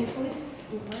view, and please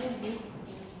invite me.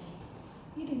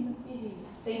 Irina.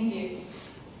 Thank you.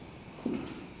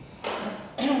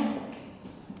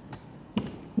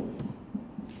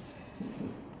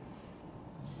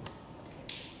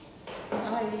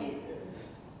 I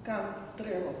can't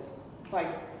travel by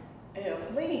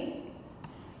airplane.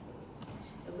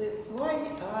 That's why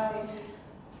I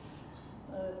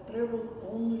travel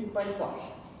only by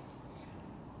bus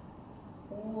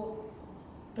or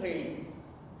train.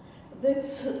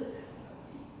 That's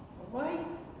why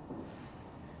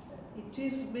it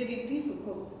is very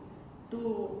difficult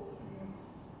to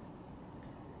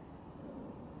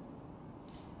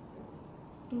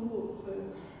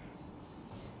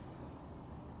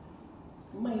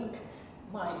make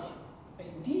my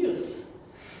ideas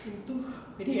into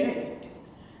reality,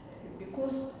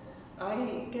 because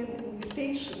I get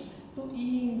invitation to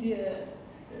India,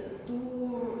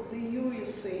 to the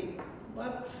USA,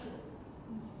 but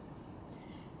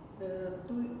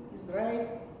to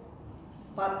Israel,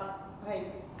 but I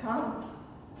can't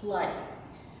fly.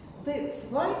 That's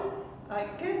why I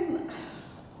can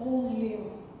only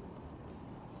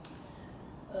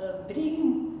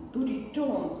dream to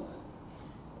return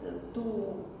to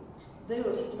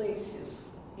those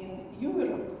places in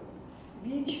Europe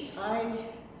which I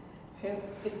have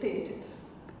attended,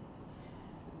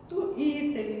 to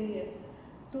Italy,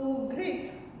 to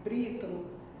Great Britain,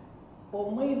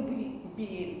 or maybe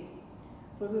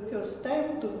for the first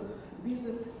time to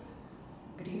visit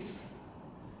Greece.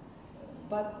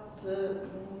 But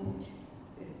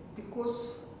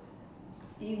because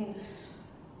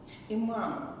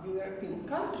among European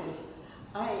countries,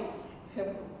 I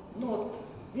have not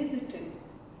visited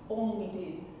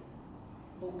only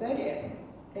Bulgaria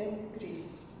and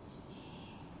Greece.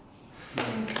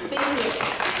 Thank you.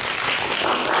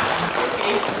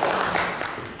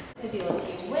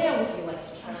 Stability. Where would you like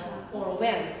to travel, or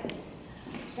when?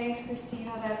 Thanks,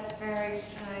 Kristina. That's a very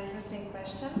interesting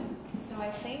question. So I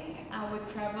think I would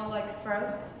travel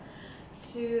first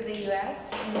to the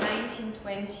US in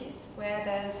 1920s, where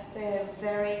there's the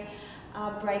very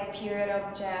bright period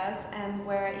of jazz, and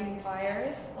where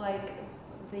empires like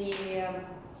the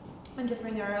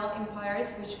entrepreneurial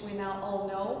empires, which we now all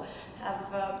know,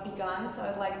 have begun. So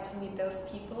I'd like to meet those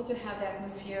people, to have the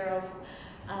atmosphere of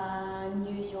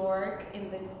New York in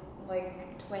the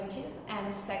 20th.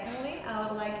 And secondly, I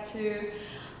would like to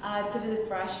visit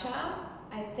Russia.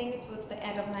 I think it was the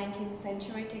end of 19th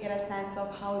century, to get a sense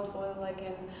of how it was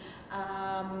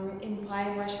in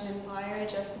Russian Empire,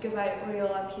 just because I really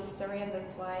love history, and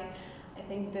that's why I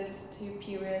think these two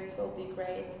periods will be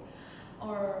great.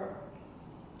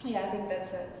 Yeah, I think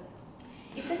that's it.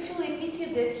 It's actually a pity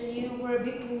that you were a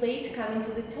bit late coming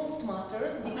to the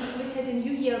Toastmasters because we had a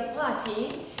New Year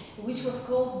party which was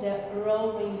called the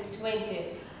Roaring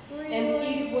 20th. Really? And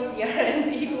it was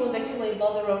actually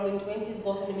about the Roaring 20s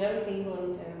both in America,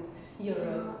 England and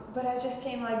Europe. But I just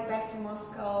came like back to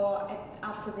Moscow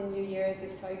after the New Year's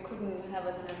Eve, so I couldn't have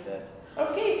attended.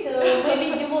 Okay, so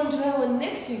maybe you will enjoy our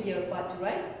next New Year party,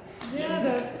 right? Yeah,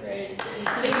 that's great.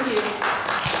 Thank you.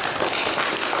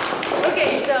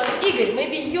 Okay, so Igor,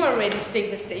 maybe you're ready to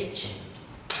take the stage.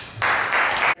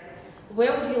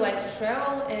 Where would you like to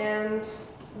travel and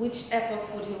which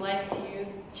epoch would you like to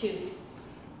choose?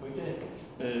 Okay,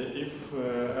 if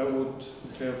I would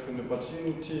have an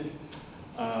opportunity,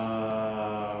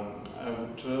 I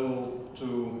would travel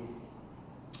to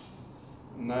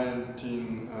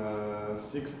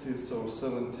 1960s or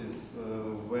 70s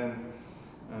when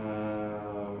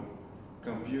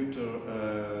computer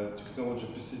technology,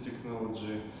 PC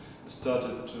technology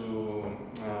started to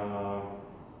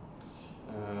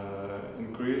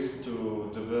increase,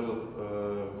 to develop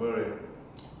very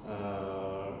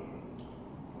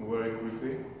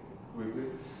quickly.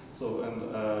 So, and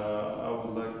I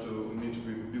would like to meet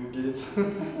with Bill Gates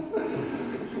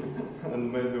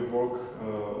and maybe work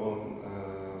on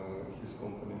his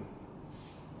company.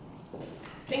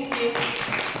 Thank you.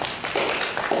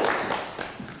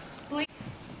 Please.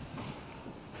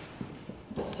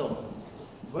 So,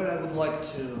 where I would like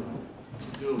to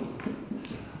go?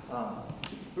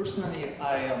 Personally,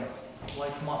 I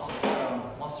like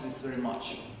masteries very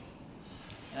much,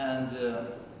 and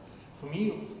for me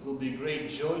it will be a great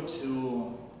joy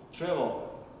to travel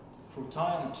through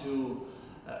time to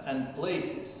and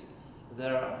places.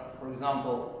 There are, for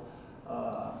example,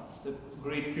 the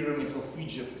great pyramids of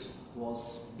Egypt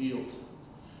was built,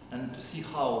 and to see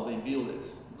how they built it,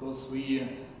 because we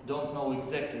don't know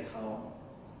exactly how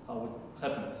it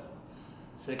happened.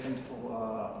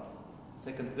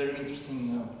 Second very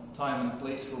interesting time and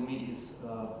place for me is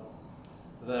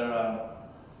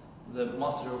the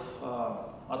master of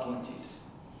Atlantid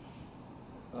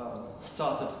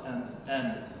started and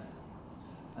ended,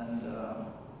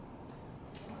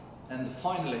 and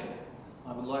finally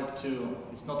I would like to,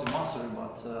 it's not a mastery,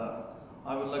 but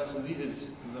I would like to visit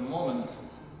the moment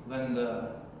when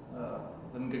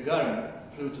Gagarin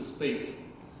flew to space,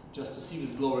 just to see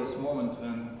this glorious moment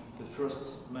when the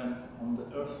first man on the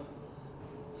Earth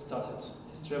started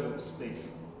his travel to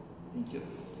space. Thank you.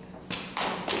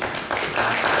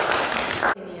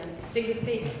 Take the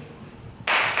stage.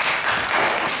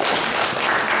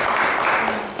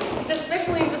 It's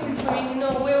especially interesting for me to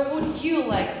know where would you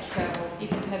like to travel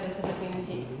if you had this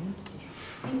opportunity.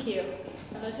 Thank you.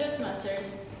 Hello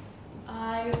Toastmasters.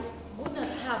 I would not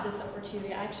have this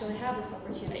opportunity. I actually have this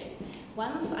opportunity.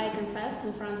 Once I confessed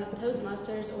in front of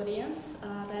Toastmasters audience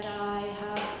that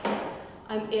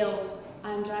I'm ill.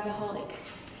 I'm drivaholic.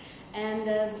 And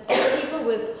as all people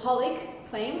with holic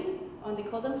thing, when they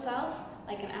call themselves,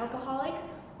 like an alcoholic,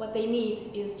 what they need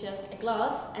is just a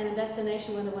glass and a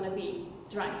destination where they want to be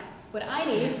drunk. What I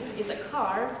need is a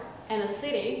car and a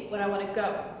city where I want to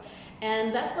go.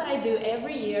 And that's what I do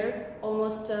every year,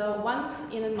 almost once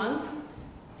in a month,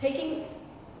 taking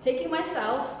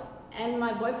myself and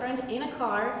my boyfriend in a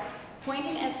car,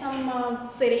 pointing at some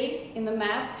city in the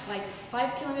map, like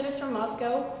 5 kilometers from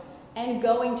Moscow, and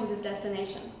going to this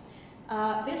destination.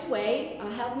 This way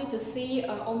helped me to see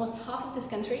almost half of this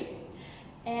country,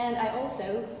 and I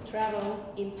also travel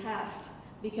in past,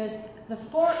 because the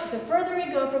further you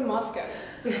go from Moscow,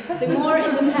 the more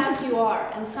in the past you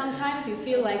are, and sometimes you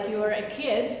feel like you're a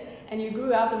kid and you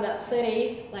grew up in that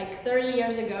city like 30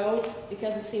 years ago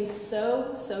because it seems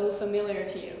so familiar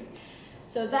to you.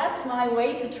 So that's my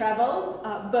way to travel,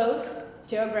 both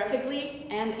geographically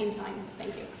and in time.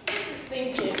 Thank you.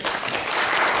 Thank you.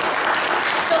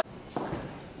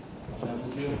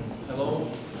 Hello.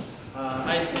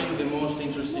 I think the most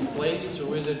interesting place to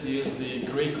visit is the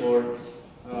Greek or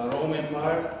Rome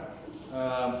Empire.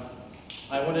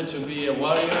 I wanted to be a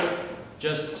warrior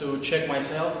just to check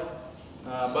myself,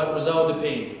 but without the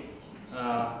pain.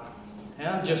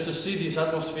 And just to see this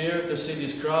atmosphere, to see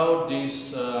this crowd,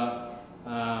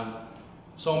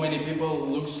 so many people,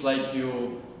 looks like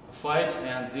you fight,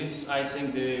 and this, I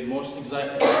think, the most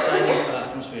exciting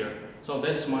atmosphere. So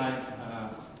that's my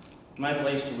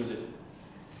place to visit.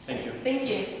 Thank you. Thank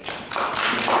you.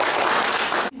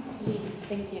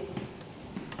 Thank you.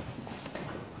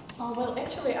 Well,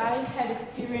 actually, I had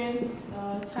experienced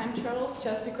time travels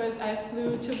just because I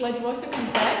flew to Vladivostok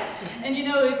and back, and you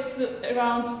know it's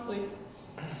around like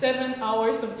 7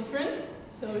 hours of difference,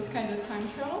 so it's kind of time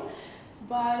travel.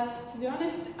 But to be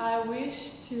honest, I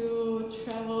wish to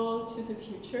travel to the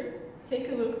future, take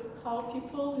a look how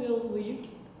people will live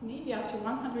maybe after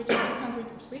 100 or 200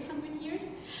 or 300 years.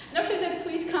 And after that,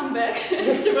 please come back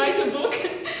to write a book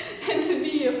and to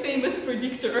be a famous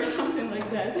predictor or something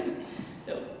like that.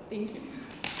 So, thank you.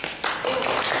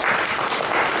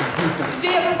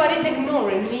 Everybody's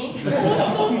ignoring me.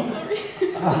 Oh, so sorry.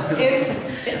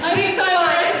 It's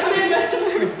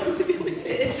my responsibility.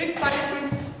 A strict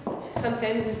punishment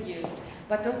sometimes is used,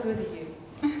 but not with you.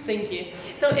 Thank you.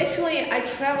 So actually, I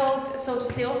traveled, so to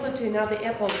say, also to another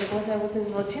airport because I was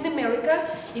in Latin America.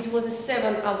 It was a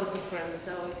 7-hour difference,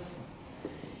 so it's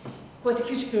quite a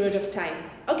huge period of time.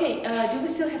 Okay, do we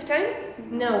still have time?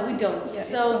 No, we don't. Yeah,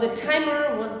 so the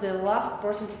timer was the last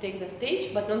person to take the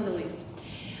stage, but not the least.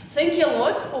 Thank you a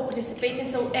lot for participating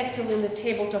so actively in the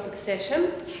table topic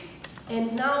session.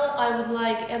 And now I would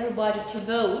like everybody to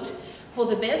vote for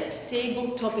the best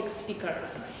table topic speaker.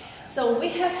 So we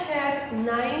have had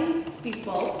 9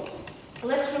 people.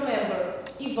 Let's remember: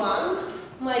 Ivan,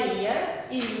 Mariya,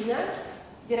 Irina,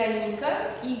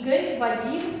 Veronika, Igor,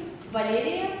 Vadim,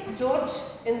 Valeria, George,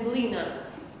 and Lina.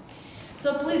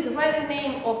 So please write the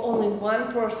name of only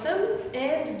one person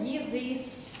and give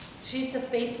these sheets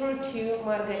of paper to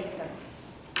Margarita.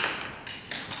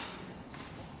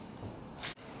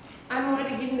 I'm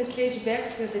already giving the stage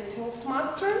back to the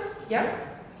Toastmaster. Yeah?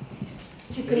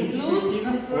 To Thank you, conclude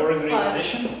Kristina, the for a first great part.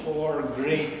 session, for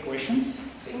great questions.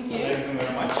 Thank you. Thank you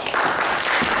very much.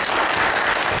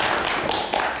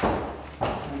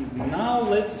 And now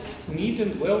let's meet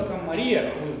and welcome Mariya,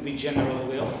 who is the general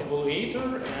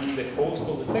evaluator and the host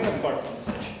of the second part of the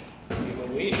session, the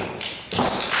evaluations.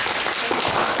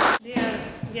 Dear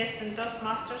guests and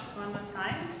Toastmasters, one more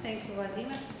time, thank you,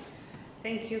 Vadim.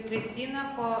 Thank you,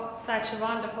 Kristina, for such a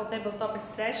wonderful table topic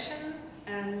session.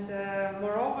 And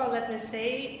moreover, let me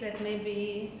say that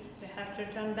maybe we have to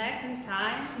turn back in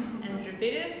time and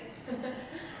repeat it.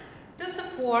 To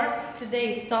support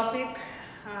today's topic,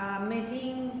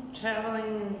 meeting,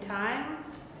 traveling in time,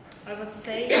 I would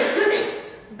say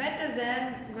better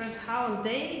than Groundhog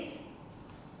Day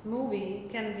movie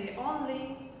can be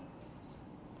only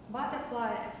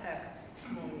Butterfly Effect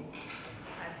movie,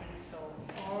 I think so,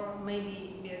 or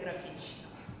maybe biography.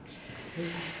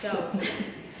 So,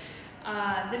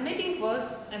 the meeting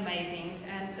was amazing,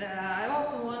 and I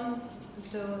also want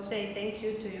to say thank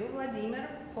you to you, Vladimir,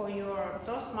 for your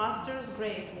Toastmasters'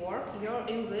 great work. Your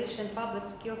English and public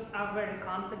skills are very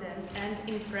confident and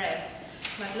impressed.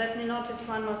 But let me notice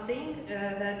one more thing,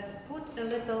 that put a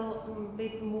little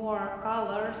bit more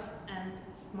colors and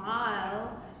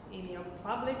smile in your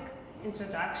public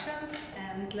introductions.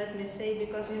 And let me say,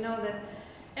 because you know that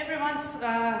everyone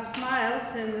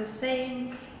smiles in the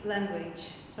same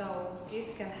language, so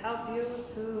it can help you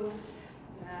to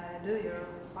do your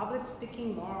public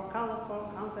speaking more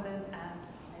colorful, confident, and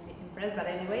maybe impressed. But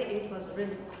anyway, it was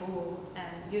really cool,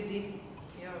 and you did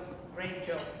your great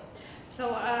job. So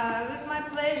with my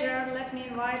pleasure, let me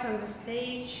invite on the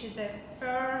stage the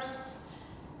first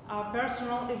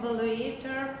personal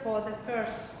evaluator for the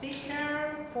first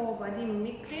speaker, for Vadim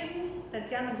Mikrin,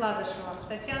 Tatyana Gladysheva.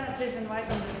 Tatyana, please invite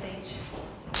on the stage.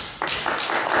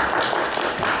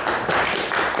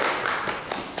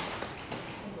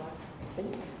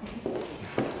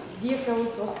 Dear fellow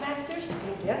Toastmasters,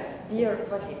 and yes, dear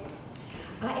Vadim,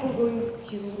 I am going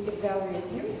to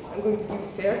evaluate you. I'm going to give a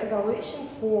fair evaluation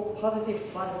for positive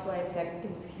butterfly effect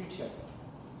in the future.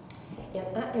 And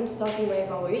I am starting my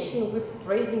evaluation with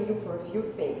praising you for a few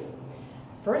things.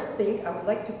 First thing I would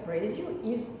like to praise you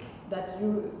is that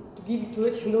to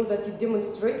let you know that you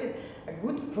demonstrated a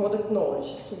good product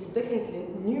knowledge. So you definitely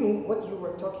knew what you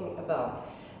were talking about.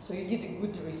 So you did a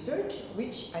good research,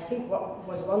 which I think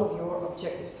was one of your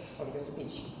objectives of your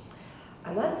speech.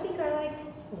 Another thing I liked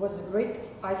was a great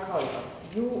eye contact.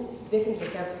 You definitely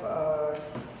have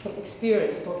some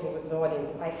experience talking with the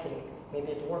audience, I think.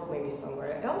 Maybe at work, maybe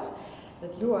somewhere else,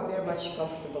 that you are very much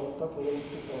comfortable talking with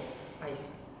people's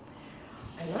eyes.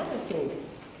 Another thing,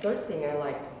 third thing I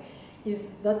like,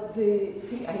 is that the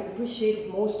thing I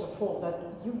appreciated most of all, that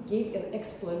you gave an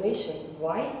explanation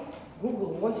why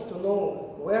Google wants to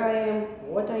know where I am,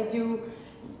 what I do.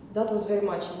 That was very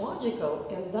much logical,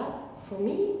 and that, for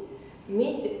me,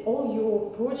 made all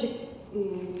your project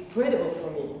credible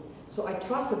for me. So I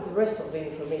trusted the rest of the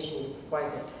information you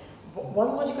provided.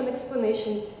 One logical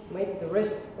explanation made the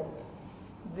rest of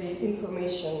the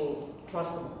information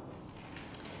trustable.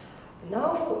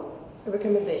 Now, a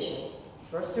recommendation.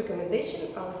 First recommendation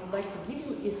I would like to give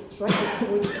you is try to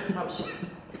avoid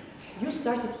assumptions. You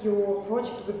started your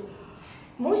project with,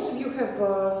 most of you have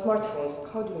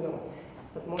smartphones. How do you know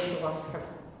that most of us have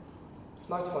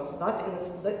smartphones.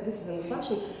 This is an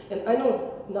assumption, and I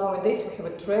know nowadays we have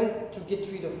a trend to get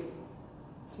rid of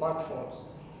smartphones.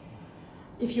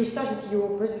 If you started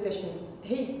your presentation,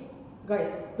 hey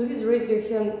guys, please raise your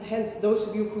hands, those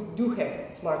of you who do have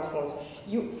smartphones.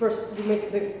 First, you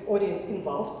make the audience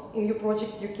involved in your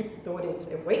project, you keep the audience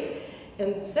awake,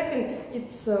 and second,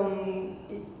 it's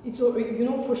you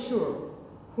know for sure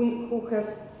who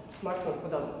has smartphone, who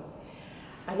doesn't.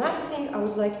 Another thing I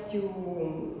would like to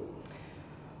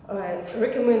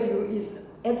recommend you is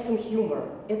add some humor,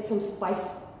 add some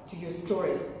spice to your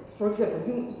stories. For example,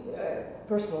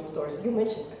 personal stories. You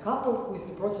mentioned a couple who is in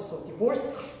the process of divorce,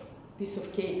 piece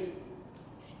of cake.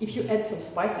 If you add some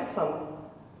spices, some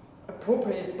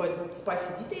appropriate but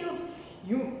spicy details,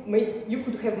 you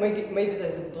could have made it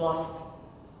as a blast,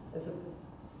 as a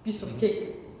piece of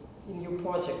cake in your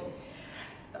project.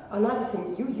 Another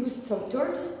thing, you used some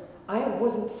terms I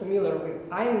wasn't familiar with.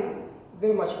 I'm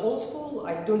very much old school.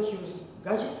 I don't use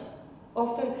gadgets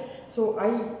often, so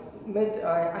I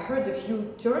heard a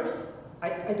few terms.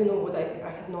 I don't know what I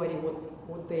have no idea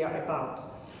what they are about.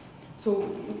 So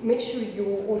make sure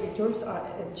all your terms are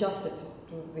adjusted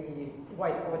to the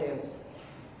wide audience.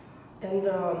 And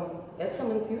add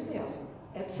some enthusiasm,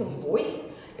 add some voice.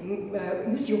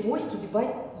 Use your voice to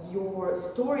divide your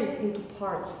stories into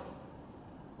parts.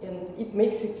 And it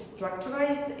makes it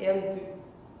structurized and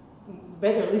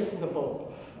better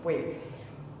listenable way.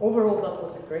 Overall, that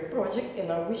was a great project,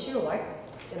 and I wish you luck,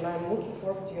 and I'm looking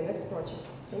forward to your next project.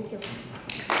 Thank you.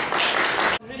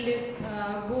 Really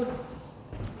good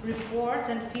report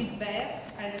and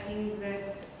feedback. I think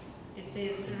that it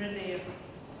is really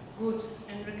good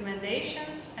and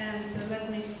recommendations. And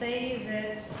let me say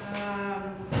that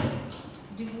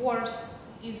divorce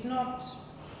is not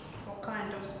for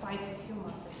kind of spicy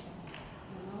humor.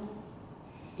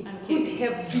 It could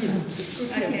have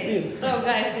been. Okay, so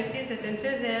guys, you see that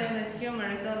enthusiasm as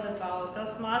humor is all about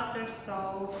Toastmasters,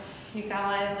 so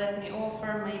Nikolay, let me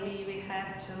offer, maybe we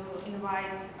have to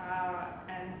invite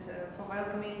and for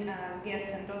welcoming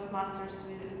guests and Toastmasters,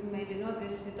 with, maybe not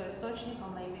with Svitoy Stochnik,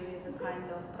 or maybe with a kind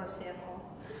of Prosecco,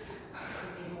 to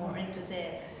be more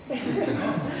enthusiastic.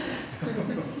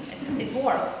 It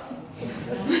works.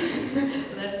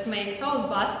 Let's make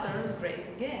Toastbusters great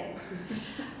again.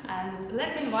 And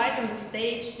let me invite on the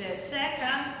stage the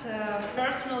second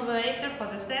personal evaluator for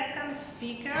the second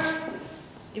speaker,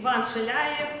 Ivan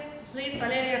Shileaev. Please,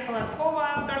 Valeria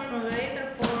Kholodkova, personal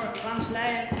evaluator for Ivan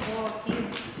Shileaev for his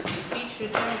speech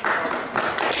return.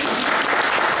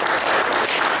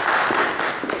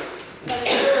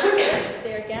 Toastmasters,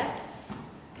 dear guests,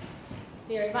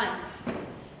 dear Ivan,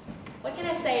 what can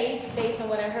I say based on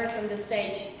what I heard from the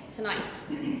stage tonight?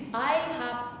 I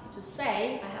have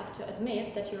to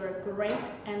admit that you're a great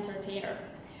entertainer.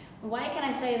 Why can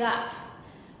I say that?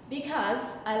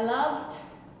 Because I loved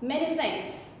many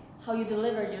things, how you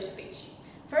delivered your speech.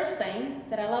 First thing,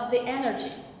 that I loved the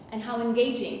energy and how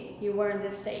engaging you were on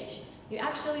this stage. You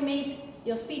actually made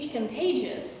your speech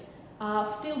contagious,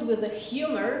 filled with the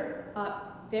humor,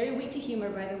 very witty humor,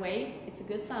 by the way. It's a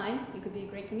good sign. You could be a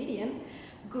great comedian.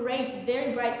 Great,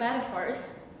 very bright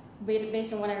metaphors.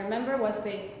 Based on what I remember, was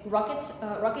the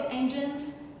rocket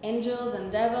engines, angels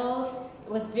and devils.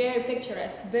 It was very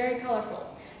picturesque, very colorful.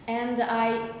 And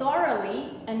I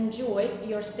thoroughly enjoyed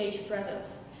your stage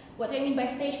presence. What I mean by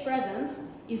stage presence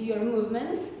is your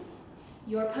movements,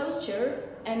 your posture,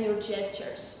 and your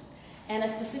gestures. And I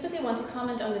specifically want to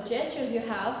comment on the gestures you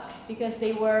have, because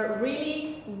they were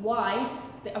really wide,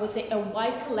 I would say a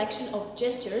wide collection of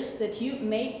gestures that you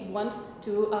may want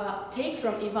to take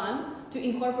from Ivan to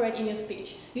incorporate in your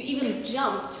speech. You even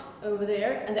jumped over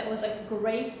there, and that was a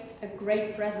great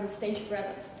presence, stage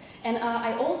presence. And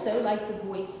I also liked the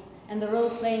voice and the role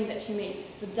playing that you made.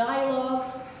 The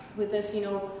dialogues with this,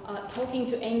 talking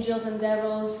to angels and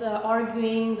devils,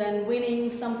 arguing, then winning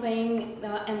something,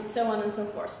 and so on and so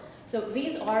forth. So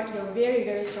these are your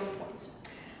very strong points.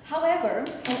 However,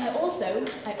 and I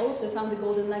also found the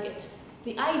golden nugget.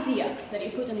 The idea that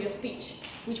you put in your speech,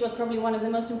 which was probably one of the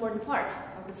most important part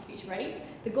of the speech, right?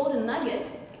 The golden nugget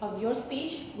of your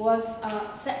speech was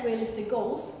set realistic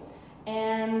goals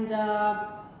and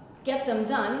get them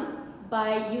done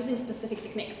by using specific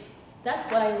techniques. That's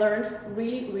what I learned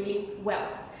really well.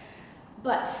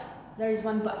 But, there is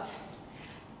one but.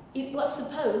 It was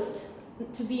supposed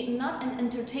to be not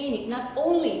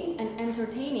only an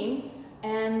entertaining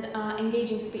and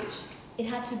engaging speech. It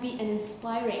had to be an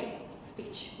inspiring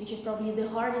speech, which is probably the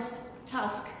hardest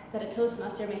task that a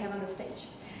Toastmaster may have on the stage.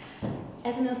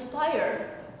 As an inspirer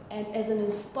and as an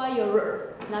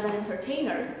inspirer, not an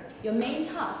entertainer, your main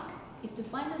task is to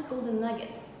find this golden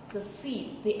nugget the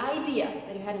seed, the idea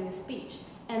that you had in your speech,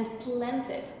 and plant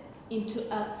it into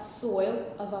a soil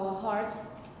of our hearts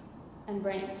and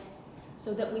brains,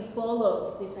 so that we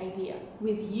follow this idea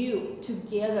with you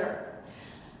together.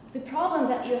 The problem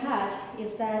that you had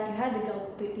is that you had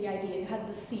the idea, you had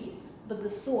the seed, but the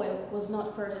soil was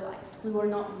not fertilized. We were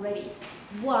not ready.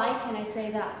 Why can I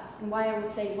say that? And why I would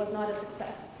say it was not a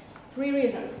success? 3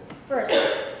 reasons. First,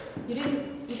 you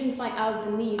didn't find out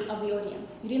the needs of the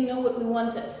audience. You didn't know what we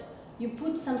wanted. You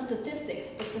put some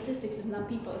statistics, but statistics is not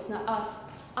people, it's not us.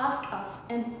 Ask us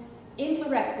and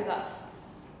interact with us.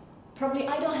 Probably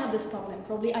I don't have this problem.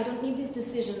 Probably I don't need this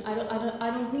decision. I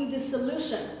don't need this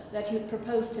solution that you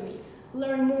propose to me.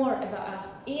 Learn more about us.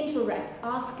 Interact.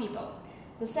 Ask people.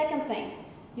 The second thing,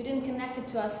 you didn't connect it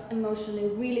to us emotionally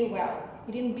really well.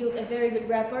 You didn't build a very good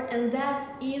rapport, and that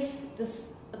is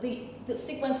the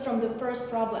sequence from the first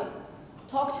problem.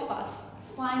 Talk to us.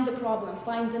 Find the problem.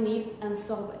 Find the need and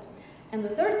solve it. And the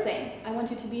third thing, I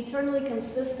want you to be eternally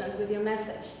consistent with your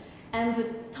message. And the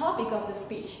topic of the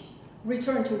speech,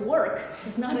 return to work,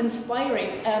 is not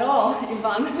inspiring at all,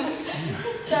 Ivan.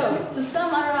 So, to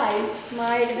summarize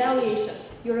my evaluation,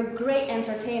 you're a great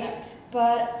entertainer,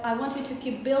 but I want you to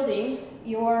keep building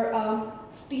your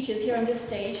speeches here on this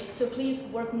stage, so please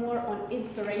work more on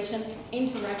inspiration,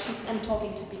 interaction, and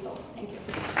talking to people. Thank you.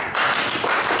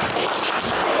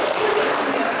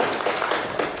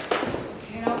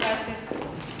 You know, guys, it's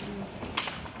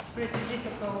pretty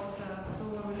difficult to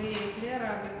relate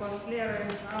Lera, because Lera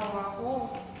is our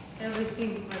all,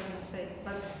 everything, I can say.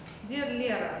 But dear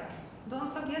Lera,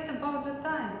 don't forget about the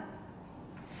time,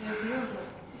 as usual.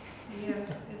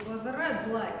 Yes, it was a red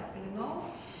light, you know?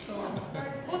 So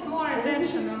put more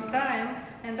attention on time.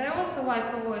 And I also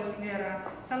like a voice, Lera.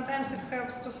 Sometimes it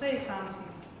helps to say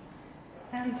something.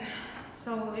 And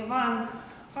so, Ivan,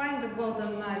 find the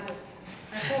golden nugget.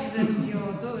 I hope that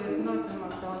you do it, not in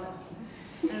McDonald's.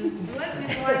 And let me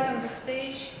invite on the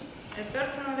stage a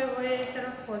personal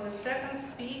evaluator for the second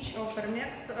speech of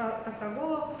Ermek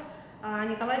Toktogulov,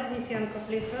 Nikolay Denisenko.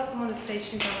 Please welcome on the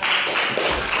stage, Nikolay.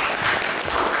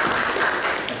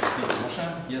 Thank you,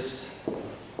 Masha. Yes.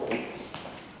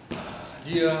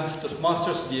 Dear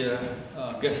Toastmasters, dear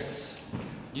guests,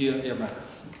 dear Ermek.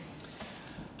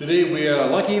 Today we are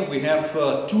lucky, we have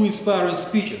 2 inspiring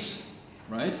speeches,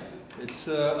 right? It's,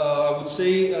 I would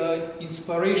say,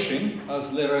 inspiration,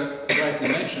 as Lera rightly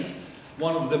mentioned,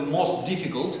 one of the most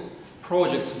difficult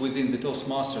projects within the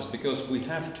Toastmasters, because we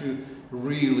have to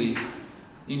really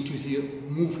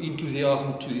move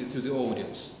enthusiasm to the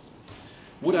audience.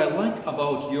 What I like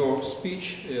about your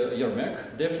speech,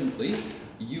 Ermek, definitely,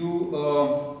 you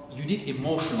did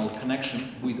emotional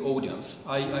connection with audience.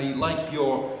 I like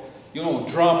your,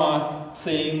 drama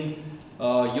thing,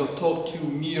 your talk to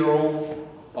Miro.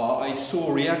 I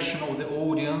saw reaction of the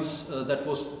audience that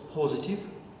was positive.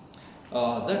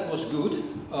 That was good.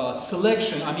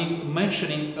 Selection, I mean,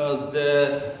 mentioning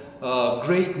the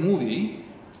great movie,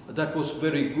 that was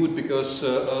very good, because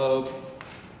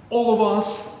all of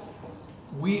us,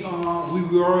 we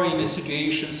were in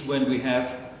situations when we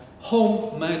have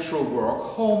home, metro,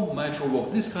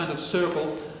 work, this kind of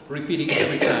circle repeating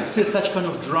every time. So such kind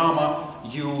of drama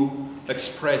you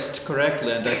expressed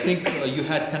correctly, and I think you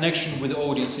had connection with the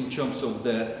audience in terms of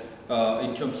that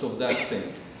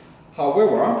thing.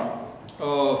 However,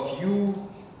 a few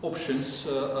options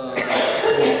for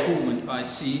improvement I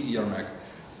see, Ermek.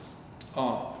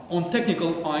 On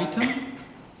technical item,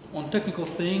 on technical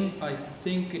thing, I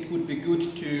think it would be good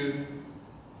to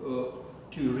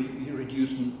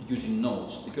reduce using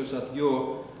notes, because at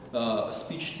your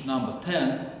speech number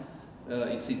 10,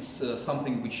 it's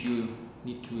something which you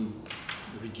need to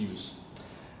reduce.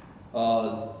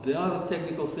 The other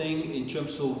technical thing in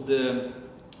terms of the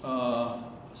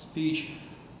speech,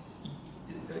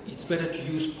 it's better to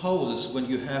use pauses when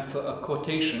you have a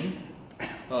quotation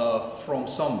from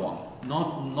someone.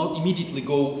 Not immediately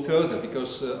go further,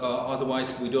 because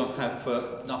otherwise we don't have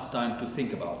enough time to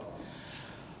think about it.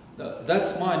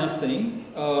 That's minor thing,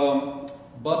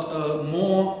 but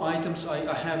more items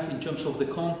I have in terms of the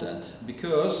content,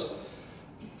 because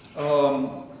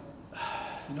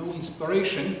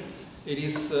inspiration, it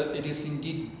is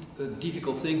indeed a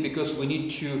difficult thing, because we need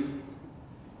to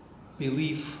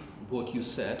believe what you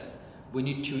said. We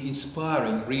need to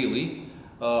inspiring really.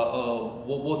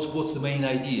 What's the main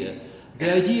idea?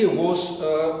 The idea was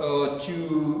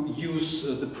to use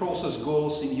the process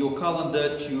goals in your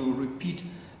calendar to repeat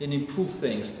and improve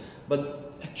things,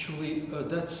 but actually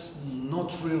that's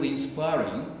not really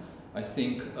inspiring, I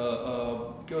think,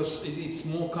 because it's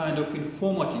more kind of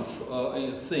informative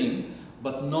thing,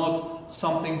 but not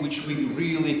something which we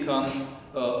really can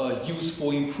use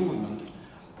for improvement.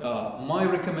 My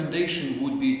recommendation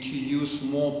would be to use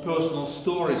more personal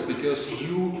stories, because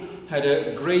you had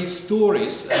great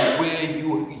stories where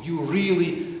you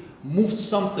really moved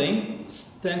something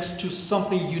thanks to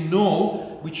something you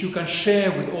know, which you can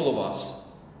share with all of us.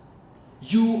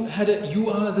 You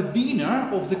are the winner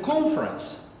of the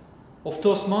conference of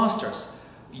Toastmasters.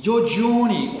 Your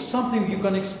journey, or something you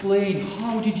can explain,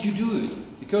 how did you do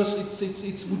it? Because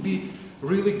it would be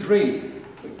really great.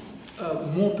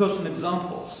 More personal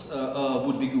examples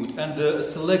would be good, and the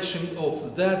selection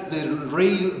of that,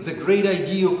 the great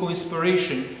idea for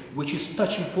inspiration, which is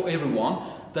touching for everyone,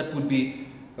 that would be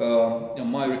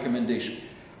my recommendation.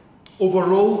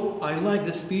 Overall, I like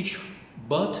the speech,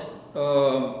 but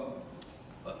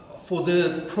for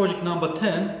the project number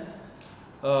 10,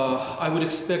 I would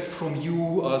expect from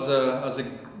you as a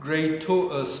great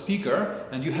speaker,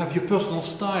 and you have your personal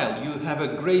style, you have a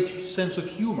great sense of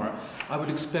humor. I would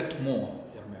expect more,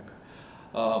 Ermek.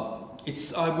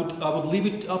 I would leave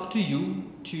it up to you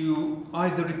to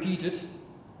either repeat it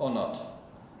or not.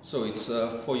 So it's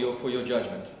for your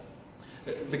judgment,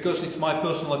 because it's my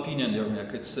personal opinion,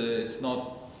 Ermek. It's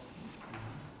not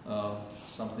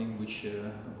something which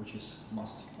is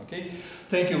must. Okay.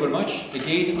 Thank you very much.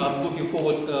 Again, I'm looking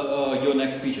forward your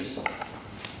next speeches.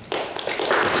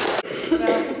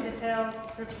 Detailed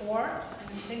report,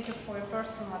 and thank you for your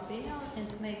personal opinion.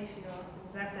 It makes you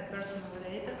exactly personal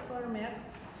related for Ermek.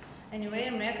 Anyway,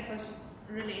 Ermek, it was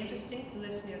really interesting to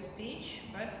listen to your speech,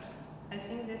 but I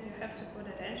think that you have to put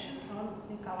attention on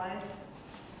Nikolay's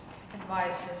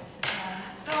advices.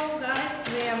 So guys,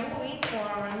 we are moving for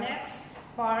our next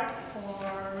part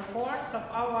for reports of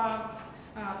our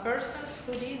persons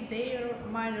who did their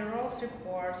minor roles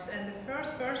reports, and the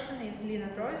first person is Lina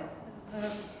Drozd.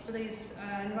 Please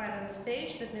invite on the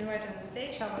stage. Let me invite on the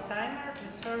stage our timer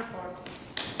with her report.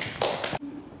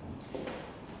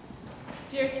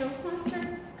 Dear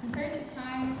Toastmaster, compared to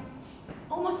time,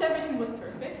 almost everything was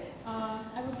perfect.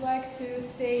 I would like to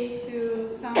say to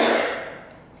some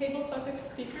table topic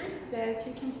speakers that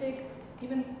you can take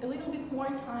even a little bit more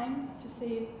time to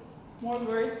say more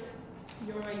words,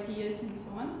 your ideas, and so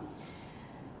on.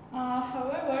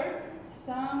 However,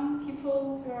 some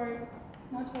people who are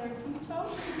not very punctual,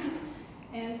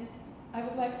 and I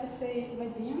would like to say,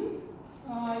 Vadim,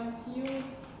 you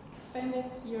expanded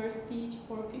your speech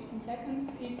for 15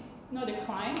 seconds. It's not a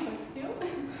crime, but still,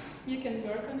 you can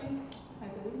work on it. I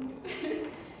believe in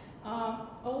you.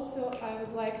 Also, I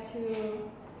would like to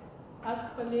ask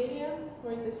Valeria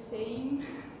for the same,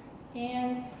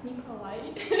 and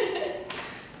Nikolay.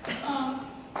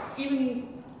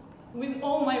 Even with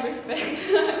all my respect,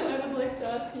 I would like to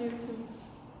ask you to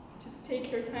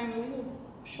take your time a little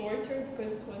shorter,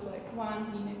 because it was like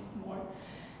 1 minute more.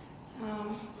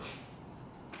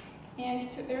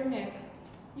 And to Ermek,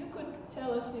 you could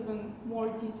tell us even more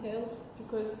details,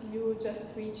 because you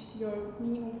just reached your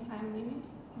minimum time limit.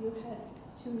 You had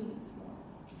 2 minutes more.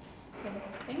 Okay.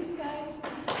 Thanks, guys.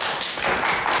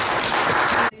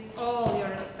 With all your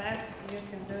respect, you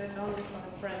can do it only for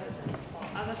the president. For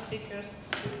other speakers,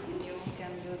 you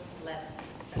can use less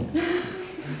respect.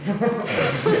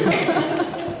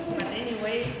 But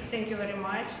anyway, thank you very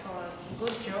much for a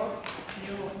good job.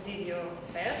 You did your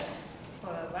best for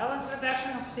a well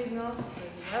introduction of signals,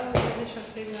 with well position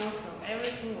signals, so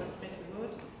everything was pretty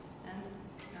good. And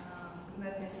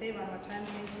let me say one more time,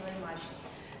 thank you very much.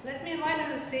 Let me invite on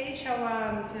the stage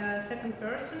our second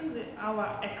person, our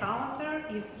accounter,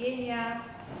 Evgeniya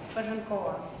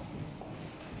Bazhenkova.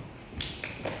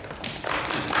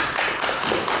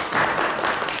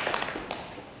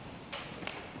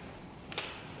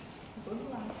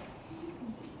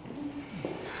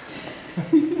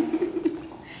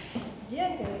 Dear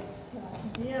guests,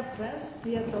 dear friends,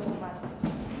 dear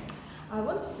Toastmasters, I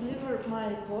want to deliver my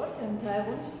report, and I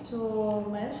want to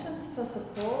mention, first of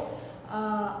all,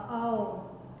 our,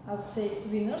 I would say,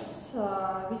 winners,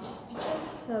 which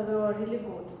speeches were really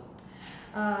good.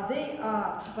 They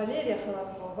are Valeria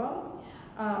Kholodkova,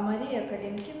 Mariya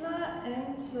Kalinkina,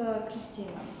 and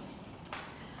Kristina.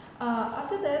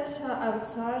 After that, I will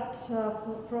start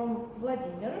from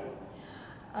Vladimir.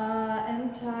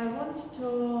 And I want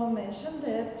to mention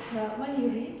that when you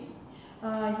read,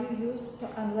 you use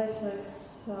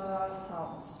unlessless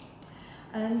sounds.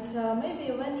 And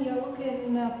maybe when you're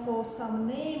looking for some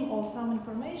name or some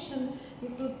information, you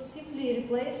could simply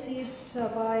replace it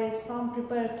by some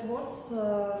prepared words,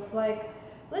 like,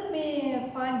 let me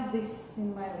find this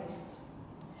in my list.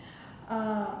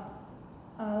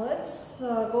 Let's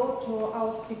go to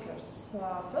our speakers.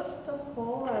 First of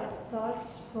all, I'll start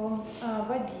from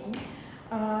Vadim.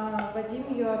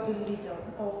 Vadim, you are the leader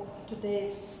of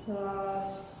today's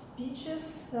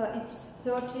speeches. It's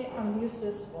 30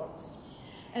 unuseless words.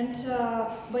 And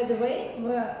by the way,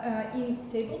 in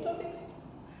table topics,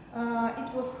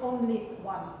 it was only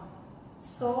one.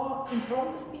 So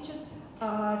impromptu speeches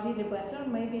are really better.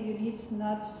 Maybe you need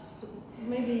not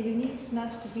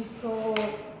to be so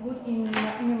good in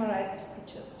memorized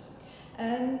speeches.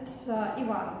 And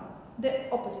Ivan, the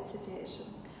opposite situation.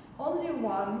 Only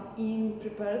one in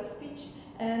prepared speech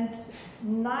and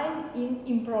 9 in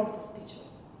impromptu speeches.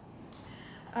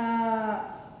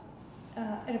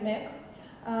 Ermek,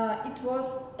 it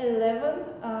was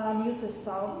 11 useless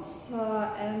sounds,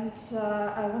 and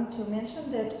I want to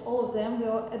mention that all of them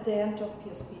were at the end of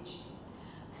your speech.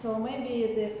 So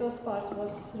maybe the first part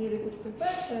was really good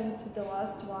prepared and the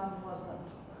last one was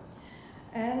not.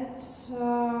 And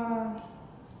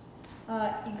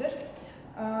Igor,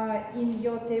 in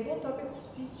your table topic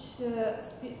speech,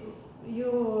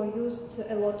 you used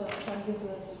a lot of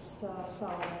useless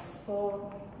sounds,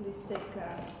 so please take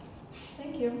care.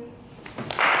 Thank you.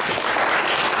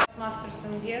 Masters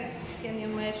and guests, can you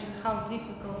imagine how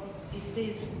difficult it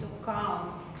is to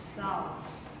count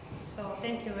sounds? So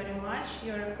thank you very much.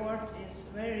 Your report is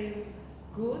very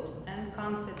good and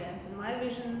confident. In my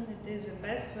vision, it is the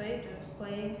best way to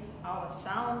explain our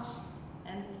sounds,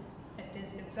 and it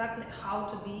is exactly how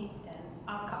to be an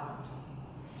account.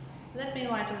 Let me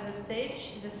invite to the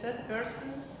stage the third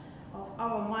person of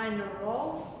our minor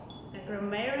roles, the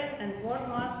grammarian and word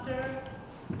master,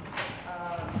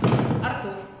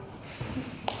 Artur.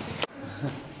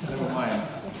 Never mind.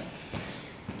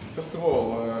 First of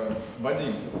all,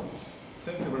 Vadim,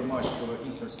 thank you very much for the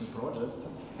interesting project.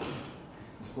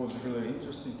 This was really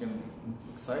interesting and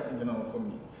exciting, for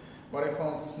me. But I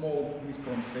found a small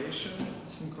mispronunciation,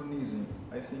 synchronizing.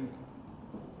 I think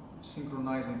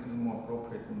synchronizing is a more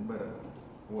appropriate and better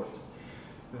word.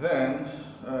 Then,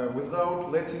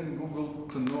 without letting Google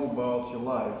to know about your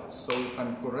life. So if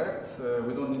I'm correct,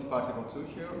 we don't need particle 2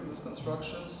 here in this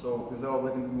construction. So without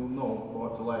letting Google know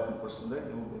about your life and personal data,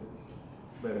 it will be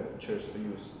a better choice to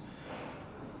use.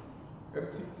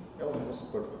 Everything else was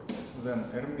perfect. Then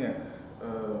Ermek,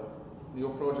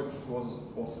 your project was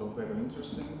also very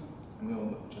interesting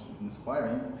and just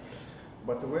inspiring.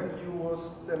 But when you were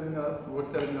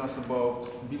telling us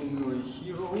about Bill Murray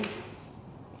hero,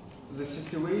 the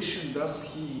situation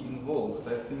does he involved.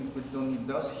 I think we don't need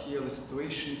does here, the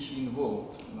situation he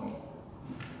involved,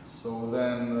 So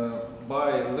then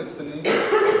by listening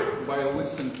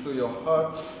to your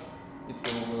heart,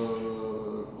 it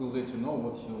will let you know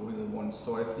what you really want.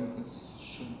 So I think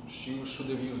you should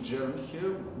have used gerund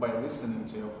here by listening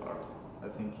to your heart. I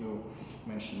think you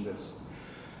mentioned this.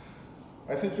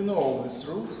 I think you know all these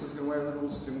rules, these grammar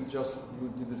rules, you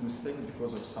did these mistakes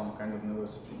because of some kind of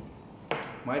nervosity.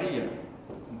 Mariya.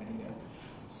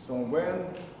 So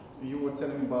when you were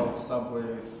telling about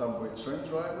subway train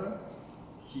driver,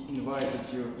 he invited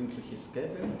you into his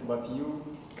cabin, but you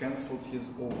cancelled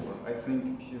his offer. I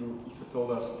think if you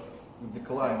told us you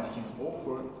declined his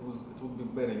offer, it would be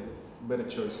better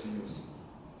choice to use.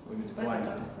 So you declined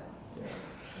it.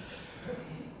 Yes.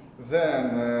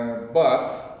 Then, but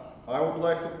I would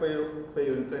like to pay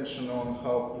your attention on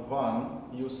how Ivan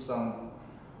used some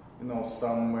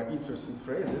interesting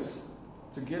phrases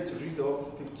to get rid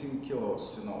of 15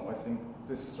 kilos. I think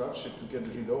this structure to get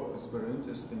rid of is very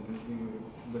interesting. It's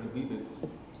very vivid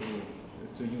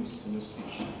to use in your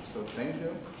speech. So thank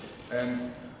you. And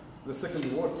the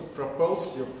second word, to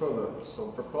propose your further.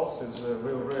 So propose is a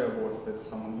very rare word that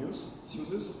someone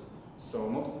uses. So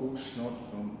not push, not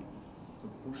to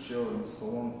push you and so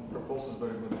on. Propose is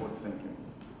very good word. Thank you.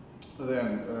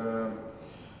 Then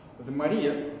the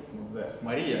Mariya,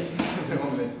 the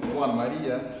only one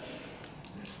Mariya,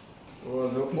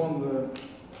 was the only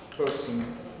person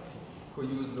who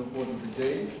used the word of the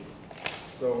day.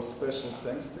 So special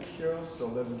thanks to her. So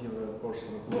let's give a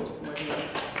portion of applause to Mariya.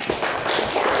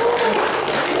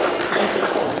 Thank you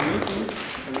for the meeting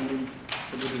and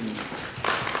for the evening.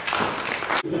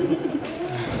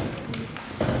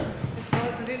 It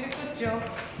was a really good job.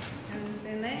 And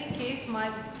in any case,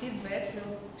 my feedback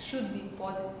should be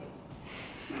positive.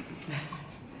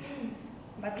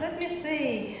 But let me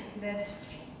say that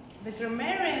the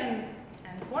grammarian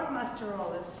and wordmaster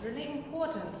role is really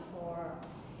important for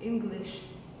English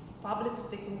public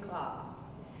speaking club.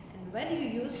 And when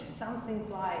you use something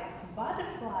like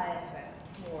butterfly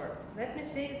effect word, let me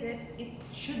say that it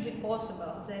should be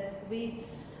possible that we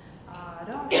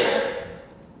don't have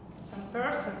some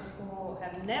persons who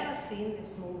have never seen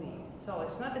this movie. So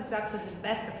it's not exactly the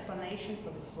best explanation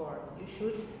for this word. You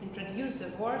should introduce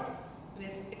the word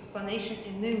with explanation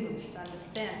in English to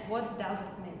understand what does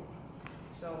it mean.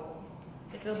 So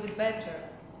it will be better.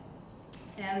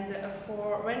 And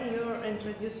for when you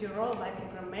introduce your role like a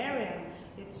grammarian,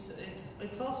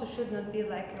 it also should not be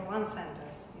like a one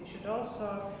sentence. You should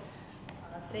also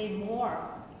say more.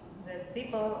 That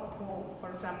people who,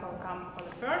 for example, came for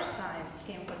the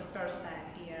first time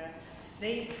here,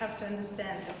 they have to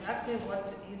understand exactly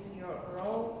what is your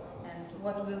role and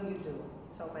what will you do.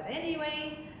 So, but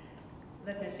anyway,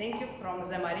 let me thank you from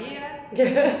the Mariya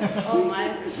with all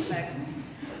my respect.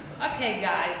 Okay,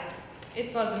 guys,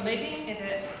 it was a meeting.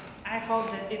 I hope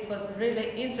that it was a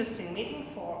really interesting meeting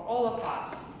for all of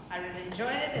us. I really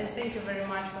enjoyed it, and thank you very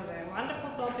much for the wonderful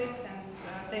topic, and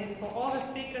thanks for all the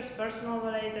speakers, personal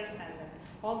relators, and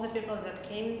all the people that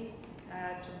came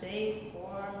today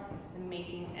for the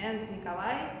meeting. And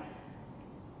Nikolay,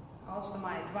 also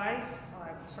my advice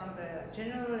from the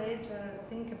general relator,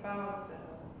 think about to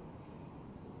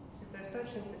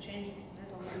change a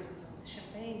little bit of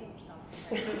champagne or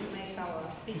something to make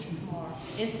our speeches more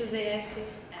enthusiastic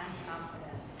and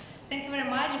confident. Thank you very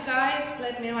much, guys.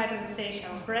 Let me invite to the stage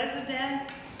our president,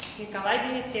 Nikolay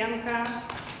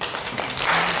Denisenko.